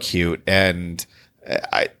so cute, and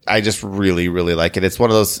I just really, really like it. It's one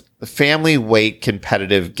of those family weight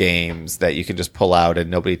competitive games that you can just pull out and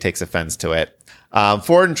nobody takes offense to it.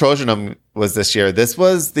 Ford and Trojanum was this year. This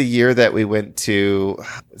was the year that we went to.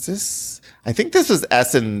 I think this was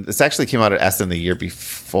Essen. This actually came out at Essen the year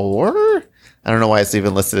before. I don't know why it's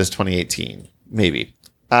even listed as 2018. Maybe.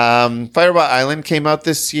 Fireball Island came out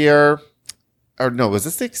this year. Or no, was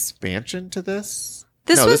this the expansion to this?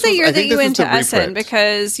 This was the year that you went to Essen reprint.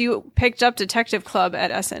 because you picked up Detective Club at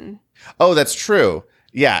Essen. Oh, that's true.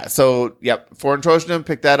 Yeah, so, yep, Foreign Trojanum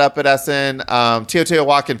picked that up at Essen.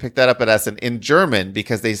 Teotihuacan picked that up at Essen in German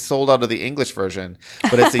because they sold out of the English version,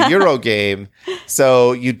 but it's a Euro game,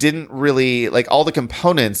 so you didn't really, like, all the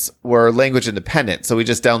components were language independent, so we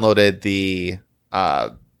just downloaded the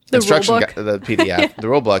instruction, the PDF, yeah. The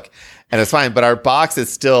rule book, and it's fine, but our box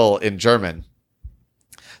is still in German.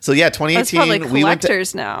 So, yeah, 2018, that's probably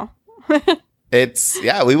collectors now.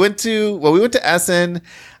 We went to Essen.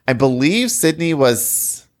 I believe Sydney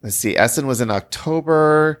was, Essen was in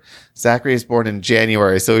October. Zachary was born in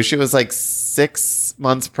January. So she was like 6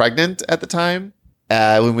 months pregnant at the time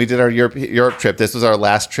when we did our Europe trip. This was our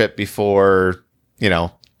last trip before,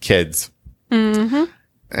 kids. Mm-hmm.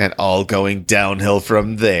 And all going downhill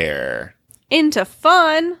from there. Into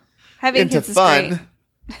fun. Having kids is great.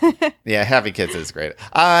 Yeah, having kids is great.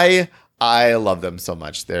 I love them so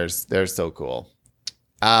much. They're so cool.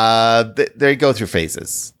 They go through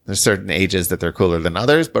phases. There's certain ages that they're cooler than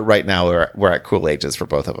others, but right now we're at cool ages for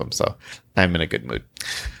both of them, so I'm in a good mood.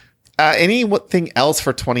 Anything else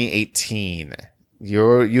for 2018?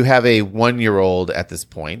 You have a 1-year-old at this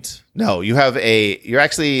point. No, you're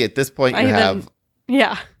actually at this point you have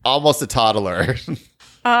almost a toddler.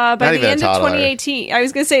 By the end of 2018, I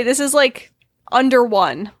was gonna say this is like under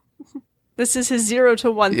 1. This is his 0 to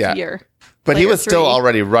 1th year. But he was still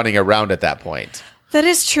already running around at that point. That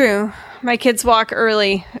is true. My kids walk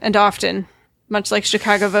early and often, much like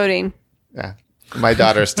Chicago voting. Yeah. My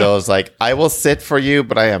daughter still is like, I will sit for you,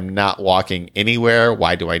 but I am not walking anywhere.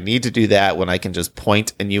 Why do I need to do that when I can just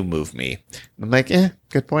point and you move me? I'm like,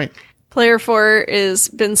 good point. Player 4 is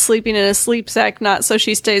been sleeping in a sleep sack, not so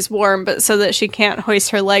she stays warm, but so that she can't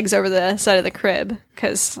hoist her legs over the side of the crib,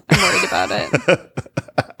 because I'm worried about it.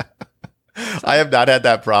 I have not had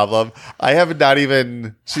that problem.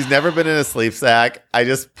 She's never been in a sleep sack. I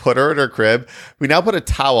just put her in her crib. We now put a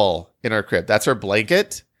towel in her crib. That's her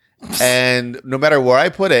blanket. And no matter where I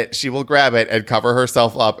put it, she will grab it and cover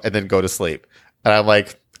herself up and then go to sleep. And I'm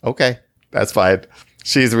like, okay, that's fine.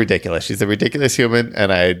 She's ridiculous. She's a ridiculous human,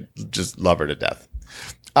 and I just love her to death.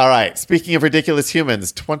 All right. Speaking of ridiculous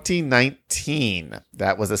humans, 2019.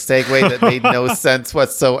 That was a segue that made no sense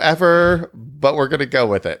whatsoever, but we're going to go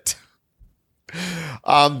with it.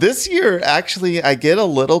 This year, actually, I get a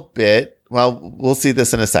little bit. Well, we'll see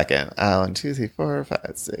this in a second. 1, 2, 3, 4,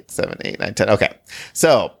 5, 6, 7, 8, 9, 10. Okay.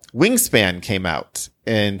 So Wingspan came out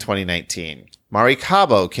in 2019.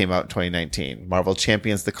 Maracaibo came out in 2019. Marvel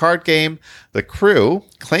Champions, the card game, The Crew,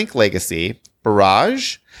 Clank Legacy,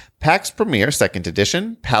 Barrage, PAX Premier 2nd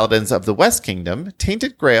Edition, Paladins of the West Kingdom,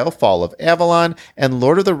 Tainted Grail, Fall of Avalon, and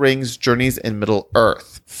Lord of the Rings, Journeys in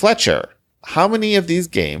Middle-earth. Fletcher, how many of these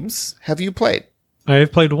games have you played? I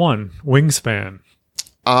have played one, Wingspan.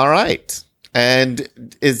 All right.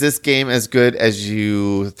 And is this game as good as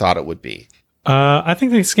you thought it would be? I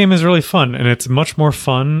think this game is really fun, and it's much more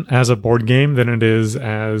fun as a board game than it is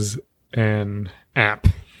as an app.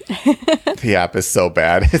 The app is so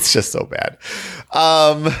bad. It's just so bad.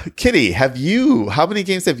 Kitty, how many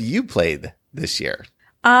games have you played this year?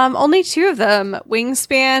 Only 2 of them,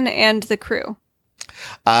 Wingspan and The Crew.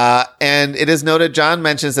 And it is noted, John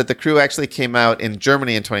mentions that The Crew actually came out in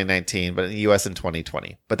Germany in 2019, but in the US in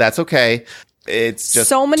 2020. But that's okay. It's just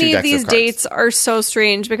so many of these dates are so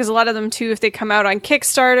strange because a lot of them too, if they come out on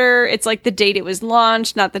Kickstarter, it's like the date it was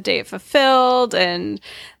launched, not the date it fulfilled, and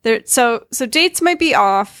so dates might be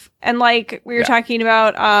off. And like we were talking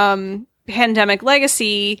about Pandemic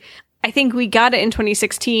Legacy, I think we got it in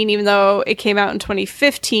 2016, even though it came out in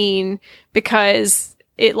 2015, because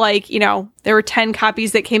it there were 10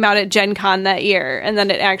 copies that came out at Gen Con that year, and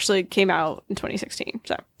then it actually came out in 2016.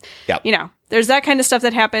 So there's that kind of stuff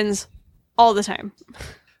that happens all the time.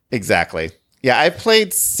 Exactly. Yeah, I've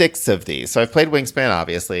played 6 of these. So I've played Wingspan,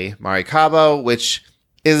 obviously, Maracaibo, which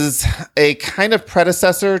is a kind of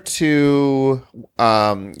predecessor to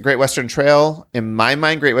Great Western Trail. In my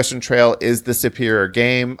mind, Great Western Trail is the superior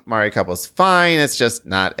game. Maracaibo's fine. It's just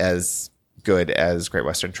not as good as Great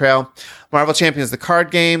Western Trail. Marvel Champions, the card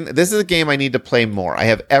game. This is a game I need to play more. I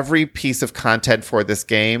have every piece of content for this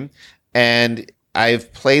game, and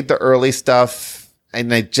I've played the early stuff,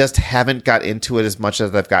 and I just haven't got into it as much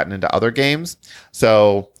as I've gotten into other games.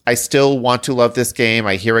 So I still want to love this game.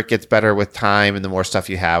 I hear it gets better with time, and the more stuff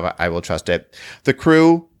you have, I will trust it. The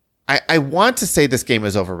Crew, I want to say this game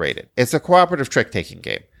is overrated. It's a cooperative trick-taking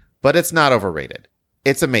game, but it's not overrated.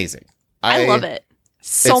 It's amazing. I love it.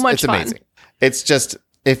 It's much fun. Amazing. It's just,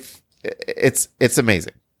 it's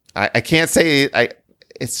amazing. I can't say,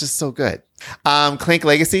 it's just so good. Clank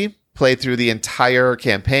Legacy, played through the entire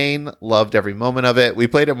campaign, loved every moment of it. We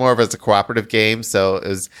played it more of as a cooperative game. So it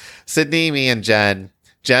was Sydney, me, and Jen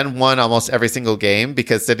Jen won almost every single game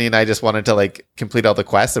because Sydney and I just wanted to like complete all the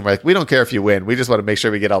quests, and we're like, we don't care if you win. We just want to make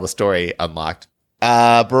sure we get all the story unlocked.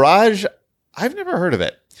 Barrage, I've never heard of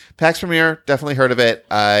it. PAX Premiere, definitely heard of it.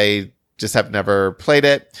 I just have never played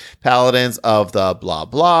it. Paladins of the blah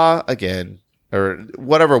blah, again, or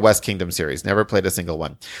whatever West Kingdom series. Never played a single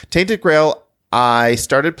one. Tainted Grail, I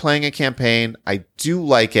started playing a campaign. I do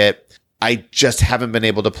like it. I just haven't been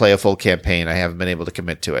able to play a full campaign. I haven't been able to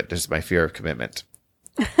commit to it. Just my fear of commitment.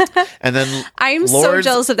 And then I'm so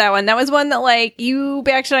jealous of that one. That was one that like you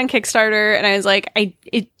backed it on Kickstarter, and I was like,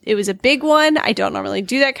 it was a big one. I don't normally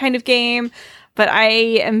do that kind of game, but I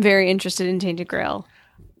am very interested in Tainted Grail.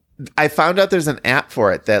 I found out there's an app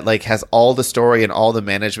for it that like has all the story and all the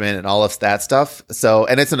management and all of that stuff. So,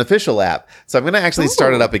 and it's an official app. So I'm going to actually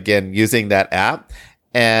start it up again using that app.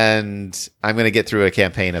 And I'm going to get through a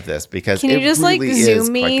campaign of this because can you just really like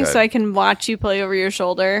zoom me so I can watch you play over your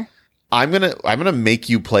shoulder? I'm gonna make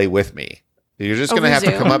you play with me. You're just going to have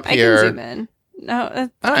to come up here. I can zoom in. No,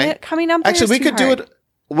 right. Coming up. Actually, we could do it.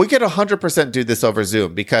 We could 100% do this over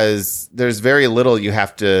Zoom because there's very little you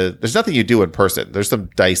have to. There's nothing you do in person. There's some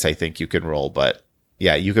dice I think you can roll, but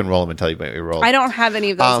yeah, you can roll them until you make me roll. I don't have any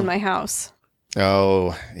of those in my house.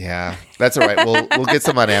 Oh yeah, that's all right. We'll get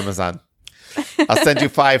some on Amazon. I'll send you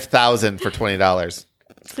 5,000 for $20.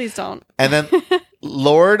 Please don't. And then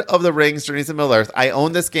Lord of the Rings: Journeys to Middle Earth. I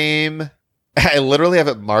own this game. I literally have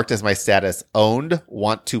it marked as my status: owned,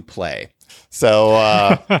 want to play. So,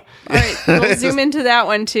 all right, we'll zoom into that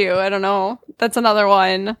one too. I don't know. That's another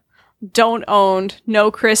one. Don't owned,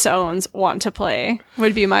 no Chris owns, want to play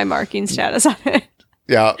would be my marking status on it.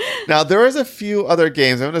 Yeah. Now there is a few other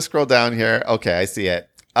games. I'm going to scroll down here. Okay, I see it.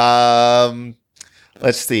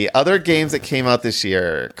 Let's see. Other games that came out this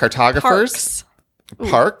year. Cartographers.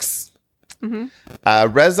 Parks.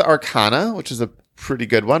 Mm-hmm. Res Arcana, which is a pretty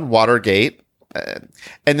good one. Watergate.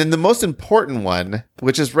 And then the most important one,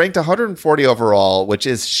 which is ranked 140 overall, which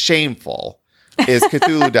is shameful, is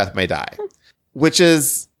Cthulhu Death May Die, which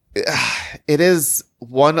is, it is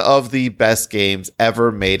one of the best games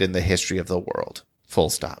ever made in the history of the world. Full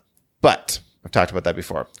stop. But I've talked about that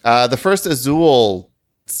before. The first Azul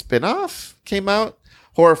spinoff came out.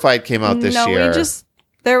 Horrified came out this year. We just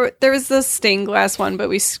there was the stained glass one, but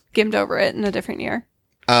we skimmed over it in a different year.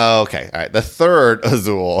 Oh, okay. All right. The third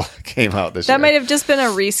Azul came out this year. That might have just been a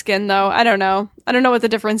reskin, though. I don't know. I don't know what the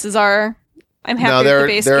differences are. I'm happy with the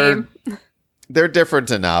base game. They're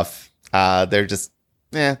different enough. They're just,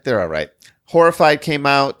 they're all right. Horrified came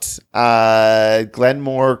out.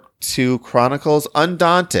 Glenmore 2 Chronicles.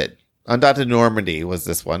 Undaunted Normandy was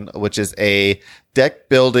this one, which is a deck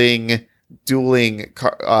building dueling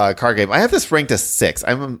card game. I have this ranked as 6.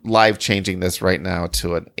 I'm live changing this right now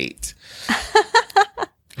to an 8.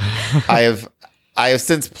 I have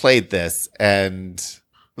since played this and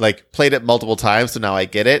like played it multiple times, so now I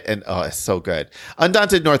get it, and it's so good.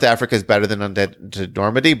 Undaunted North Africa is better than Undaunted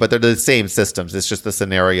Normandy, but they're the same systems. It's just the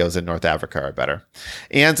scenarios in North Africa are better.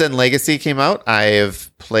 Aeon's End Legacy came out. I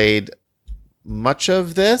have played much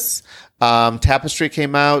of this. Tapestry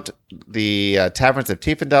came out. The Taverns of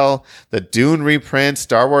Tiefendel, the Dune reprint,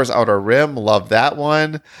 Star Wars Outer Rim, love that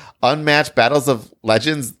one. Unmatched Battles of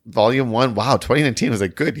Legends Volume 1. Wow, 2019 was a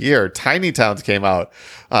good year. Tiny Towns came out.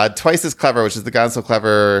 Twice as Clever, which is the Gone So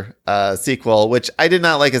Clever sequel, which I did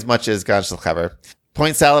not like as much as Gone So Clever.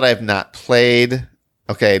 Point Salad I have not played.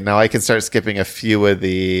 Okay, now I can start skipping a few of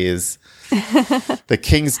these. The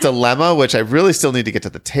King's Dilemma, which I really still need to get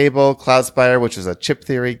to the table. Cloudspire, which is a chip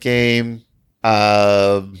theory game.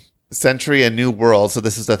 Century: A New World. So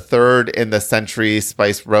this is the third in the Century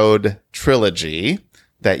Spice Road trilogy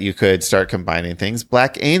that you could start combining things.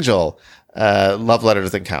 Black Angel. Love Letter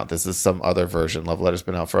doesn't count. This is some other version. Love Letter's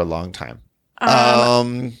been out for a long time.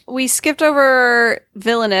 We skipped over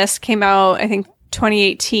Villainous. Came out, I think,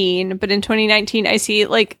 2018. But in 2019, I see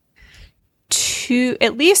like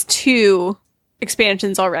at least two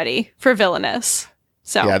expansions already for Villainous.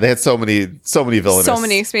 So yeah, they had so many Villainous. So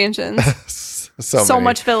many expansions. so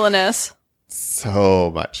much Villainous.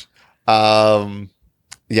 So much.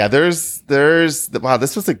 Yeah, there's wow,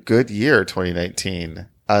 this was a good year, 2019,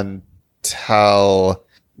 until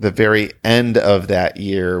the very end of that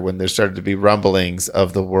year when there started to be rumblings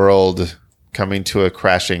of the world coming to a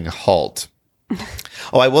crashing halt.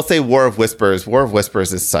 Oh, I will say War of Whispers. War of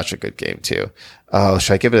Whispers is such a good game too. Oh,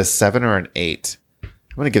 should I give it a 7 or an 8? I'm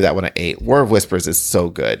going to give that one an 8. War of Whispers is so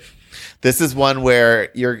good. This is one where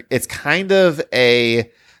it's kind of a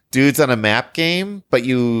dudes on a map game, but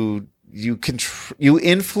you you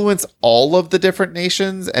influence all of the different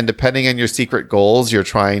nations, and depending on your secret goals, you're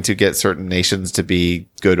trying to get certain nations to be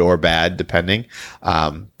good or bad, depending.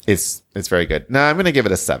 It's very good. No, I'm going to give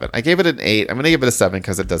it a 7. I gave it an 8. I'm going to give it a 7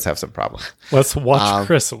 because it does have some problems. Let's watch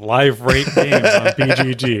Chris live rate games on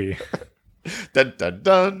BGG. Dun dun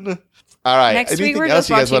dun. All right. Next Anything week we're else just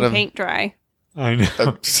you guys watching wanna- paint dry. I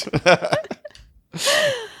know.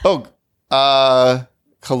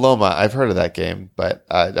 Coloma. I've heard of that game, but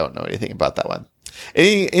I don't know anything about that one.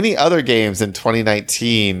 Any other games in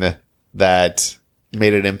 2019 that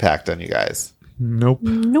made an impact on you guys? Nope.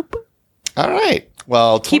 All right.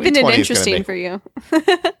 Well, Keeping it 2020 is interesting gonna for you.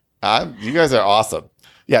 you guys are awesome.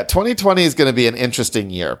 Yeah, 2020 is going to be an interesting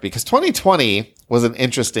year because 2020 was an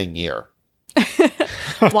interesting year.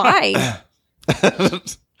 Why?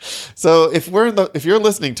 So if you're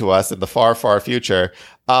listening to us in the far, far future,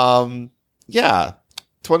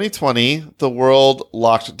 2020, the world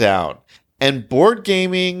locked down, and board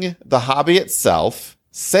gaming, the hobby itself,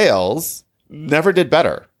 sales never did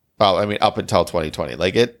better. Well, I mean, up until 2020,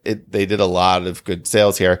 like they did a lot of good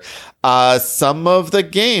sales here. Some of the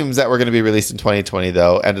games that were going to be released in 2020,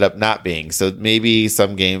 though, ended up not being. So maybe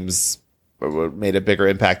some games made a bigger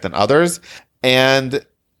impact than others. And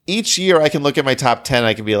each year I can look at my top 10.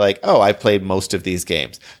 I can be like, oh, I played most of these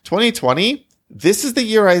games. 2020, this is the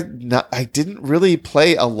year I didn't really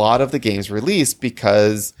play a lot of the games released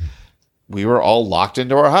because we were all locked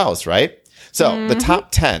into our house, right? So the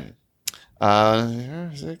top 10.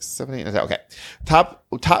 6, 7, 8. Okay. Top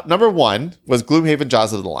number 1 was Gloomhaven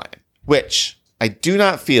Jaws of the Lion, which I do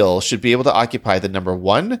not feel should be able to occupy the number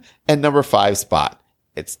 1 and number 5 spot.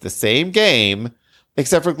 It's the same game,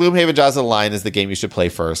 except for Gloomhaven Jaws of the Lion is the game you should play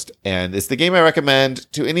first. And it's the game I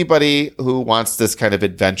recommend to anybody who wants this kind of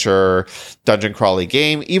adventure dungeon crawly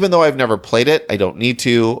game. Even though I've never played it, I don't need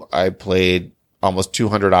to. I played almost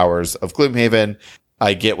 200 hours of Gloomhaven.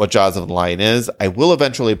 I get what Jaws of the Lion is. I will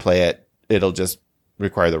eventually play it. It'll just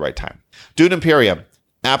require the right time. Dune Imperium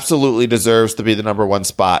absolutely deserves to be the number 1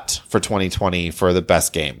 spot for 2020 for the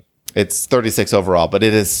best game. It's 36 overall, but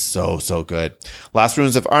it is so, so good. Last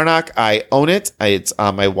Ruins of Arnak, I own it. It's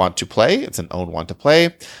on my want to play. It's an own want to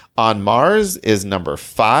play. On Mars is number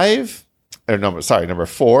 4.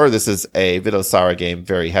 This is a Vidosara game,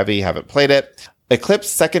 very heavy. Haven't played it. Eclipse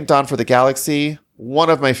Second Dawn for the Galaxy, one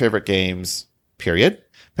of my favorite games, period.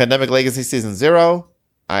 Pandemic Legacy Season 0.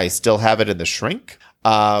 I still have it in the shrink.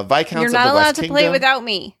 Viscounts You're of not the allowed West to Kingdom. play without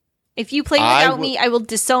me. If you play without me, I will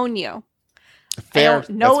disown you. Fair. I don't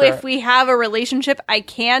know That's fair. if we have a relationship I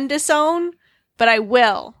can disown, but I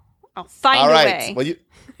will. I'll find All a right. way. Well,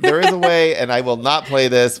 there is a way, and I will not play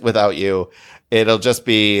this without you. It'll just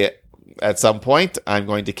be at some point, I'm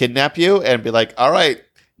going to kidnap you and be like, all right,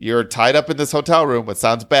 you're tied up in this hotel room, which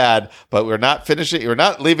sounds bad, but we're not finishing. You're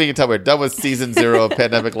not leaving until we're done with season 0 of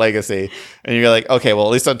Pandemic Legacy. And you're like, okay, well,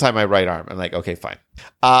 at least untie my right arm. I'm like, okay, fine.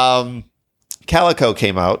 Calico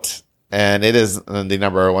came out, and it is the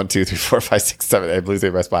number 1, 2, 3, 4, 5, 6, 7. I'm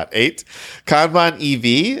losing my spot. 8. Kanban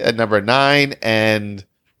EV at number 9. And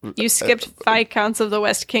You skipped Viscounts of the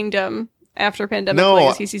West Kingdom after Pandemic No,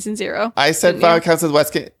 Legacy Season 0. I said didn't you? Viscounts of the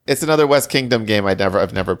West Kingdom. It's another West Kingdom game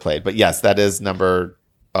I've never played. But yes, that is number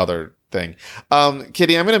other thing.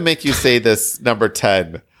 Kitty, I'm going to make you say this number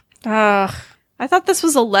 10. Ugh. I thought this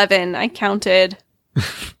was 11. I counted.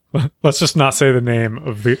 Let's just not say the name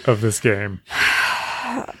of this game.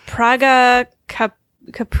 Praga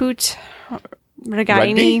Kaput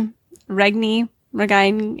Regini.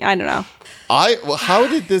 I don't know. How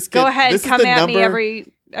did this get... Go ahead, this is come the at number,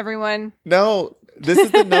 me, everyone. No, this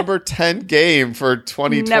is the number 10 game for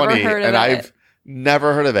 2020. Never heard of and it. I've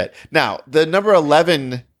never heard of it. Now, the number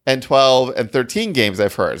 11 and 12 and 13 games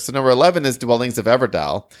I've heard. So number 11 is Dwellings of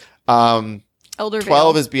Everdell. Eldervale.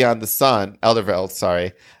 12 is Beyond the Sun. Eldervale,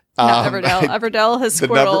 sorry. Not Everdell. Everdell has the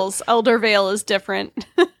number- squirrels. Eldervale is different.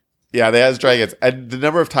 Yeah, they has dragons. And the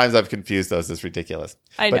number of times I've confused those is ridiculous.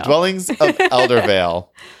 I know. But Dwellings of Eldervale,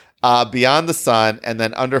 Beyond the Sun, and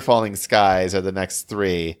then Under Falling Skies are the next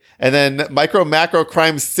 3. And then Micro Macro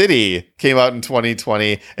Crime City came out in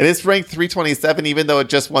 2020, and it's ranked 327, even though it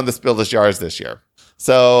just won the Spiel des Jahres this year.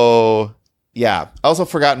 So, yeah. Also,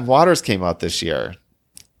 Forgotten Waters came out this year.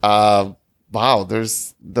 Wow,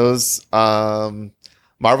 there's those.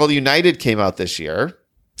 Marvel United came out this year.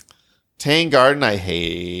 Tang Garden, I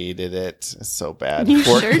hated it. It's so bad. You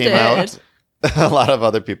Fort sure came did. out. A lot of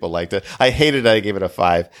other people liked it. I hated it. I gave it a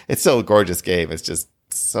 5. It's still a gorgeous game. It's just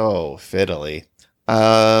so fiddly.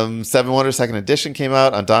 Seven Wonders Second Edition came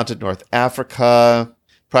out. Undaunted North Africa.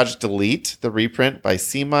 Project Elite, the reprint by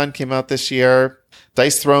Simon, came out this year.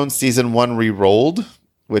 Dice Throne Season 1 Rerolled,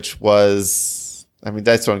 which was I mean,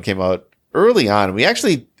 Dice Throne came out early on. We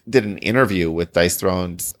actually did an interview with Dice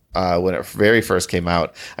Thrones when it very first came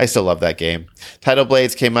out. I still love that game. Tidal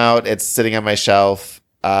Blades came out. It's sitting on my shelf.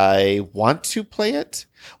 I want to play it.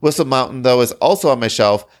 Whistle Mountain, though, is also on my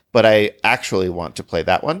shelf, but I actually want to play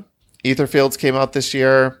that one. Aetherfields came out this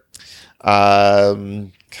year.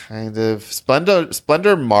 Kind of.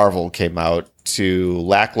 Splendor Marvel came out to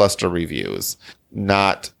lackluster reviews.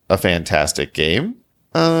 Not a fantastic game.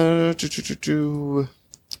 Those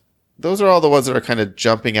are all the ones that are kind of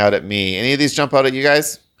jumping out at me. Any of these jump out at you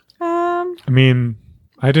guys? I mean,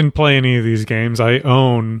 I didn't play any of these games. I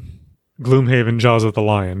own Gloomhaven Jaws of the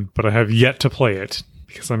Lion, but I have yet to play it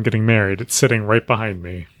because I'm getting married. It's sitting right behind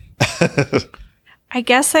me. I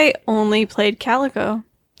guess I only played Calico.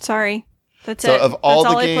 Sorry. That's so it. of all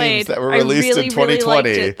That's the I games played. that were released in 2020, really liked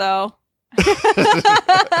it, though.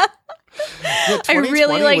 I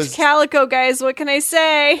really liked Calico, guys. What can I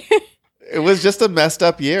say? It was just a messed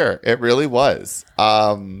up year. It really was.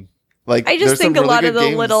 I just think a lot of the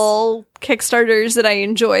little Kickstarters that I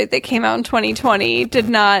enjoyed that came out in 2020 did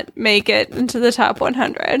not make it into the top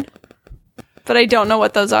 100. But I don't know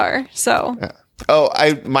what those are. So. Yeah. Oh,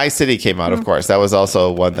 My City came out, of course. That was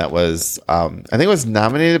also one that was, I think it was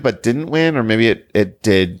nominated but didn't win, or maybe it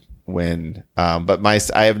did win. But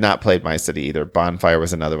I have not played My City either. Bonfire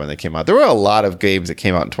was another one that came out. There were a lot of games that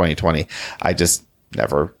came out in 2020. I just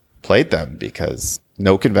never played them because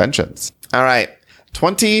no conventions. All right.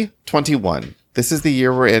 2021. This is the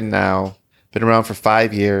year we're in now. Been around for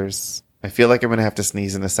 5 years. I feel like I'm going to have to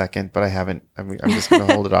sneeze in a second, but I haven't. I'm just going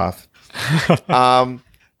to hold it off.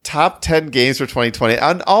 Top 10 games for 2020.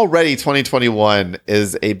 And already 2021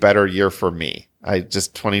 is a better year for me.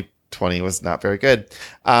 2020 was not very good.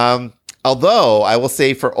 Although I will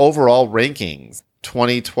say for overall rankings,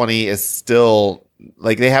 2020 is still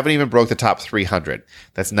like they haven't even broke the top 300.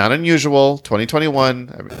 That's not unusual.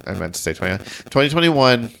 2021, I meant to say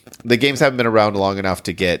 2021, the games haven't been around long enough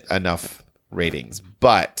to get enough ratings.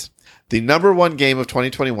 But the number one game of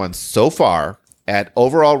 2021 so far at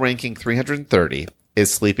overall ranking 330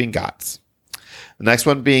 is Sleeping Gods. The next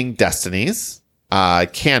one being Destinies,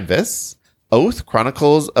 Canvas, Oath,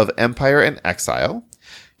 Chronicles of Empire and Exile,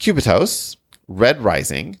 Cubitos, Red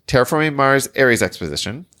Rising, Terraforming Mars, Ares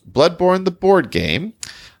Exposition, Bloodborne the board game,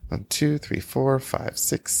 1, 2, 3, 4, 5,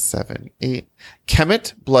 6, 7, 8,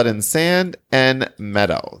 Kemet, Blood and Sand, and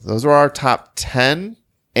Meadow. Those are our top 10.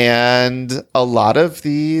 And a lot of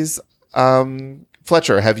these,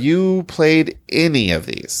 Fletcher, have you played any of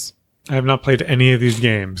these? I have not played any of these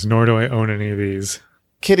games, nor do I own any of these.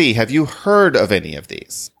 Kitty, have you heard of any of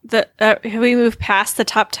these? Have we moved past the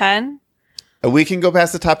top 10? We can go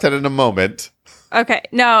past the top 10 in a moment. Okay.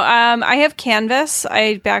 No, I have Canvas.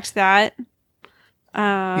 I backed that.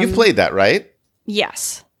 You've played that, right?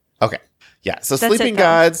 Yes. Okay. Yeah. So That's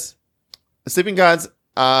Sleeping Gods,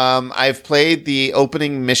 I've played the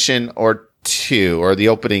opening mission or two, or the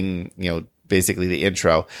opening, basically the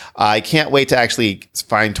intro. I can't wait to actually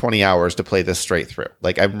find 20 hours to play this straight through.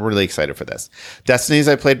 Like, I'm really excited for this. Destinies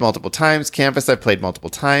I played multiple times. Canvas I played multiple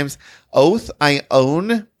times. Oath I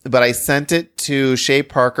own, but I sent it to Shay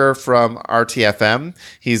Parker from RTFM.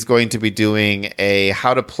 He's going to be doing a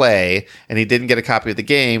how to play, and he didn't get a copy of the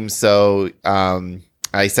game, so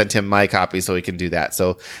I sent him my copy so he can do that.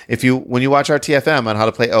 So when you watch RTFM on how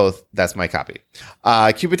to play Oath, that's my copy.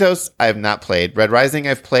 Cubitos, I have not played. Red Rising,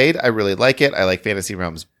 I've played. I really like it. I like Fantasy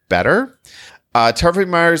Realms better. Terraforming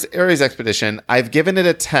Mars, Ares Expedition, I've given it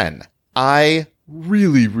a 10. I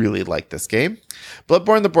really, really like this game.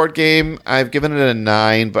 Bloodborne, the board game, I've given it a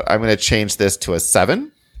 9, but I'm going to change this to a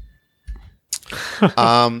 7.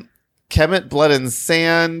 Kemet, Blood and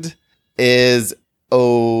Sand is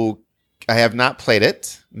I have not played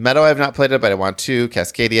it. Meadow, I have not played it, but I want to.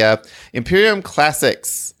 Cascadia. Imperium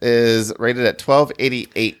Classics is rated at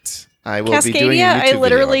 1288. I will be doing a YouTube I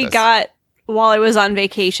literally video on this. got while I was on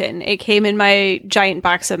vacation. It came in my giant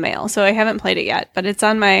box of mail, so I haven't played it yet, but it's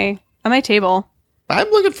on my table. I'm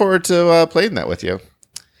looking forward to playing that with you.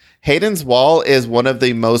 Hayden's Wall is one of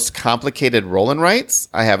the most complicated roll and writes.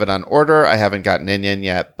 I have it on order. I haven't gotten in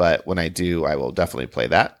yet, but when I do, I will definitely play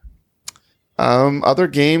that. Other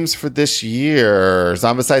games for this year.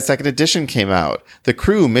 Zombicide 2nd Edition came out. The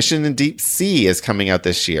Crew Mission in Deep Sea is coming out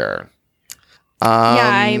this year. Yeah,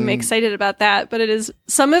 I'm excited about that, but it is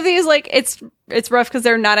some of these it's rough because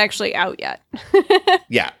they're not actually out yet.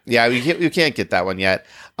 Yeah, you can't get that one yet.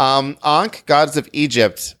 Ankh, Gods of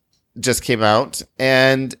Egypt just came out,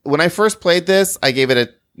 and when I first played this, I gave it a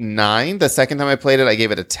 9. The second time I played it, I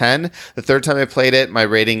gave it a 10. The third time I played it, my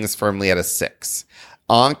rating is firmly at a 6.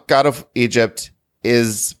 Ankh, God of Egypt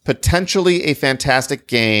is potentially a fantastic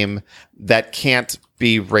game that can't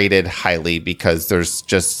be rated highly because there's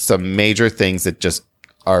just some major things that just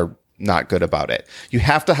are not good about it. You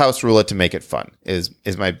have to house rule it to make it fun is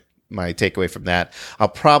my takeaway from that. I'll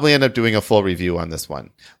probably end up doing a full review on this one,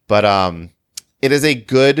 but it is a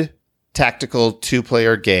good tactical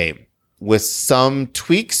 2-player game. With some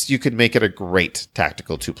tweaks, you could make it a great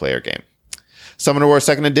tactical 2-player game. Summoner Wars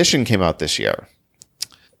 2nd Edition came out this year.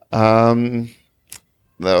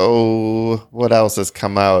 Though, what else has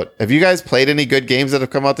come out? Have you guys played any good games that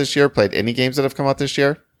have come out this year? Played any games that have come out this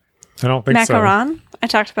year? I don't think Macaron. I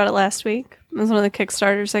talked about it last week. It was one of the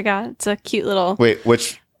Kickstarters I got. It's a cute little... Wait,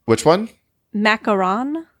 which one?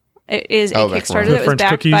 Macaron. It is a Kickstarter The that was French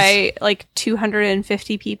backed cookies? by like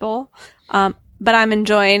 250 people. But I'm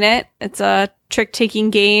enjoying it. It's a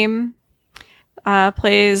trick-taking game.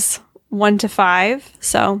 Plays 1 to 5.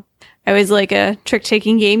 So I always like a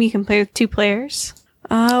trick-taking game you can play with 2 players.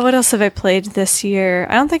 What else have I played this year?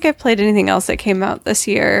 I don't think I've played anything else that came out this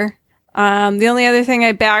year. The only other thing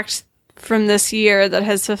I backed from this year that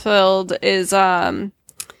has fulfilled is Alba,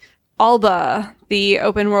 the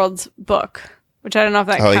open world book, which I don't know if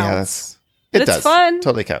that counts. Yeah, But it's does. fun.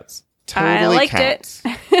 Totally counts. I liked it.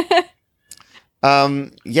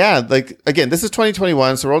 Yeah, like again, this is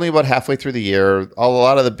 2021, so we're only about halfway through the year. A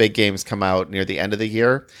lot of the big games come out near the end of the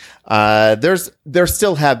year. There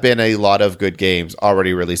still have been a lot of good games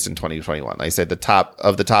already released in 2021. Like I said, the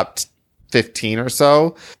top 15 or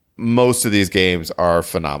so, most of these games are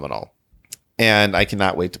phenomenal, and I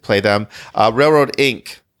cannot wait to play them. Railroad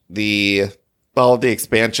Inc., all of the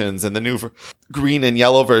expansions and the new green and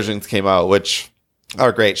yellow versions came out, which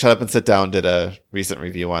are great. Shut Up and Sit Down did a recent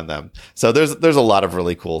review on them. So there's a lot of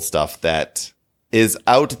really cool stuff that is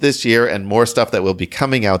out this year and more stuff that will be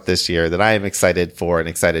coming out this year that I am excited for and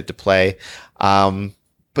excited to play. But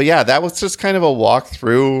yeah, that was just kind of a walk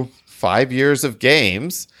through 5 years of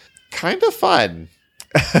games. Kind of fun.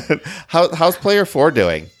 How's Player 4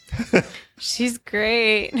 doing? She's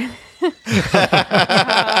great.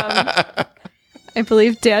 I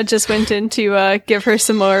believe Dad just went in to give her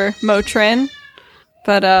some more Motrin.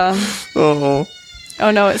 But, oh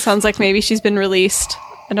no, it sounds like maybe she's been released.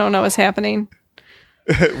 I don't know what's happening.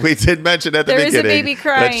 We did mention at the there beginning. There is a baby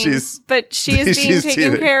crying, but she is being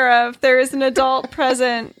taken care of. There is an adult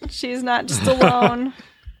present. She's not just alone.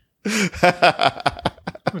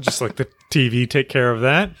 Just like the TV take care of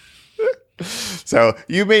that. So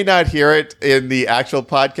you may not hear it in the actual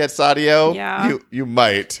podcast audio. Yeah. You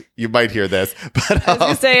might hear this. But I was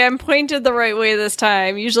going to say, I'm pointed the right way this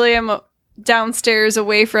time. Usually I'm downstairs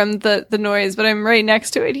away from the noise, but I'm right next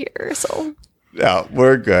to it here. So yeah,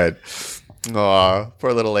 we're good. Aw,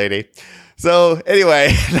 poor little lady. So anyway,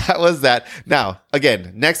 that was that. Now,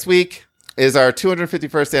 again, next week is our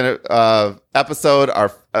 251st episode,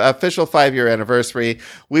 our official 5-year anniversary.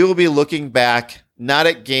 We will be looking back not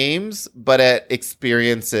at games, but at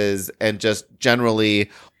experiences and just generally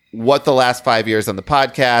what the last 5 years on the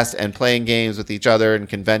podcast and playing games with each other and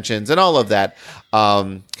conventions and all of that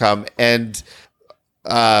come. And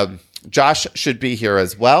Josh should be here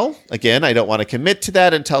as well. Again, I don't want to commit to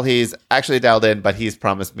that until he's actually dialed in, but he's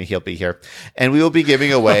promised me he'll be here. And we will be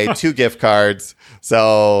giving away 2 gift cards.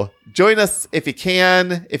 So join us if you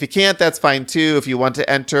can. If you can't, that's fine too. If you want to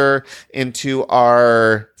enter into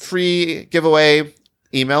our free giveaway,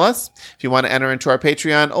 email us. If you want to enter into our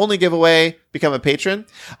Patreon only giveaway, become a patron.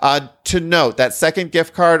 To note, that second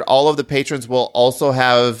gift card, all of the patrons will also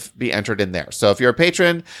be entered in there. So if you're a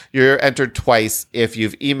patron, you're entered twice. If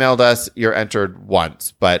you've emailed us, you're entered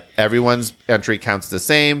once. But everyone's entry counts the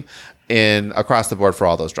same across the board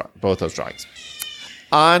for both those drawings.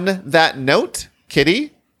 On that note,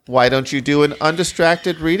 Kitty, why don't you do an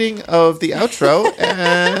undistracted reading of the outro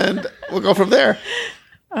and we'll go from there.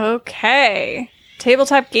 Okay.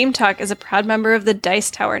 Tabletop Game Talk is a proud member of the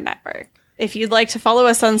Dice Tower Network. If you'd like to follow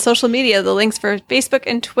us on social media, the links for Facebook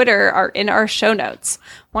and Twitter are in our show notes.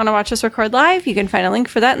 Want to watch us record live? You can find a link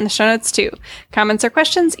for that in the show notes too. Comments or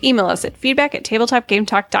questions? Email us at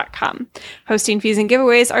feedback@tabletopgametalk.com. Hosting fees and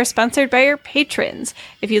giveaways are sponsored by our patrons.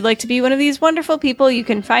 If you'd like to be one of these wonderful people, you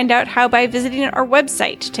can find out how by visiting our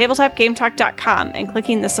website, tabletopgametalk.com, and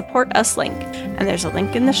clicking the Support Us link. And there's a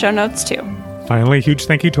link in the show notes too. Finally, a huge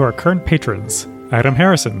thank you to our current patrons: Adam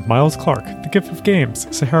Harrison, Miles Clark, The Gift of Games,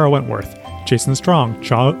 Sahara Wentworth, Jason Strong,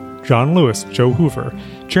 John Lewis, Joe Hoover,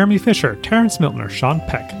 Jeremy Fisher, Terrence Miltner, Sean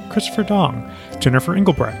Peck, Christopher Dong, Jennifer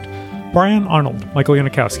Engelbrecht, Brian Arnold, Michael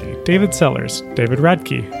Yanikowski, David Sellers, David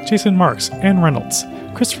Radke, Jason Marks, Ann Reynolds,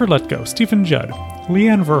 Christopher Letgo, Stephen Judd,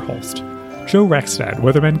 Leanne Verholst, Joe Rackstad,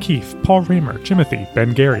 Weatherman Keefe, Paul Raymer, Timothy,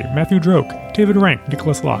 Ben Gary, Matthew Droke, David Rank,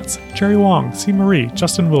 Nicholas Lotz, Jerry Wong, C. Marie,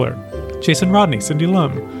 Justin Willard, Jason Rodney, Cindy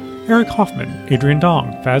Lum, Eric Hoffman, Adrian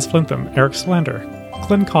Dong, Faz Flintham, Eric Slander,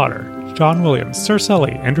 Glenn Cotter, John Williams, Sir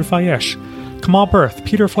Sully, Andrew Fayesh, Kamal Berth,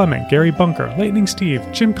 Peter Fleming, Gary Bunker, Lightning Steve,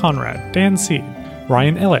 Jim Conrad, Dan Seed,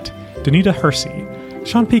 Ryan Ellett, Danita Hersey,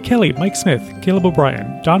 Sean P. Kelly, Mike Smith, Caleb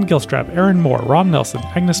O'Brien, John Gilstrap, Aaron Moore, Ron Nelson,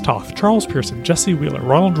 Agnes Toth, Charles Pearson, Jesse Wheeler,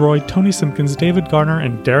 Ronald Roy, Tony Simpkins, David Garner,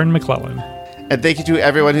 and Darren McClellan. And thank you to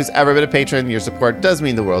everyone who's ever been a patron. Your support does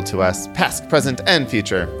mean the world to us, past, present, and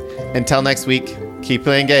future. Until next week, keep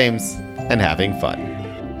playing games and having fun.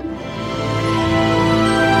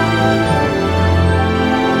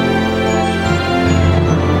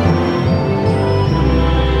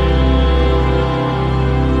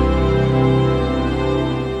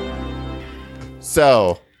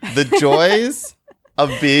 So, the joys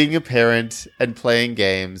of being a parent and playing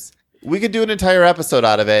games. We could do an entire episode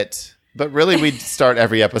out of it, but really we'd start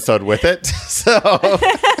every episode with it. So,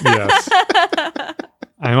 Yes.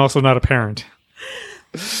 I'm also not a parent.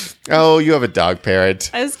 oh, you have a dog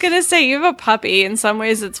parent. I was going to say, you have a puppy. In some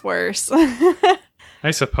ways, it's worse.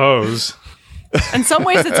 I suppose. In some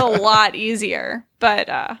ways, it's a lot easier. But,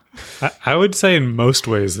 I would say in most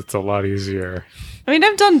ways it's a lot easier. I mean,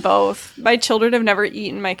 I've done both. My children have never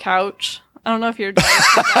eaten my couch. I don't know if you're done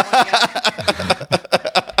with that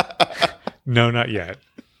one yet. No, not yet.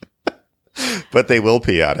 But they will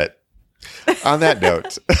pee on it. On that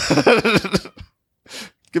note,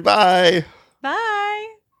 goodbye. Bye.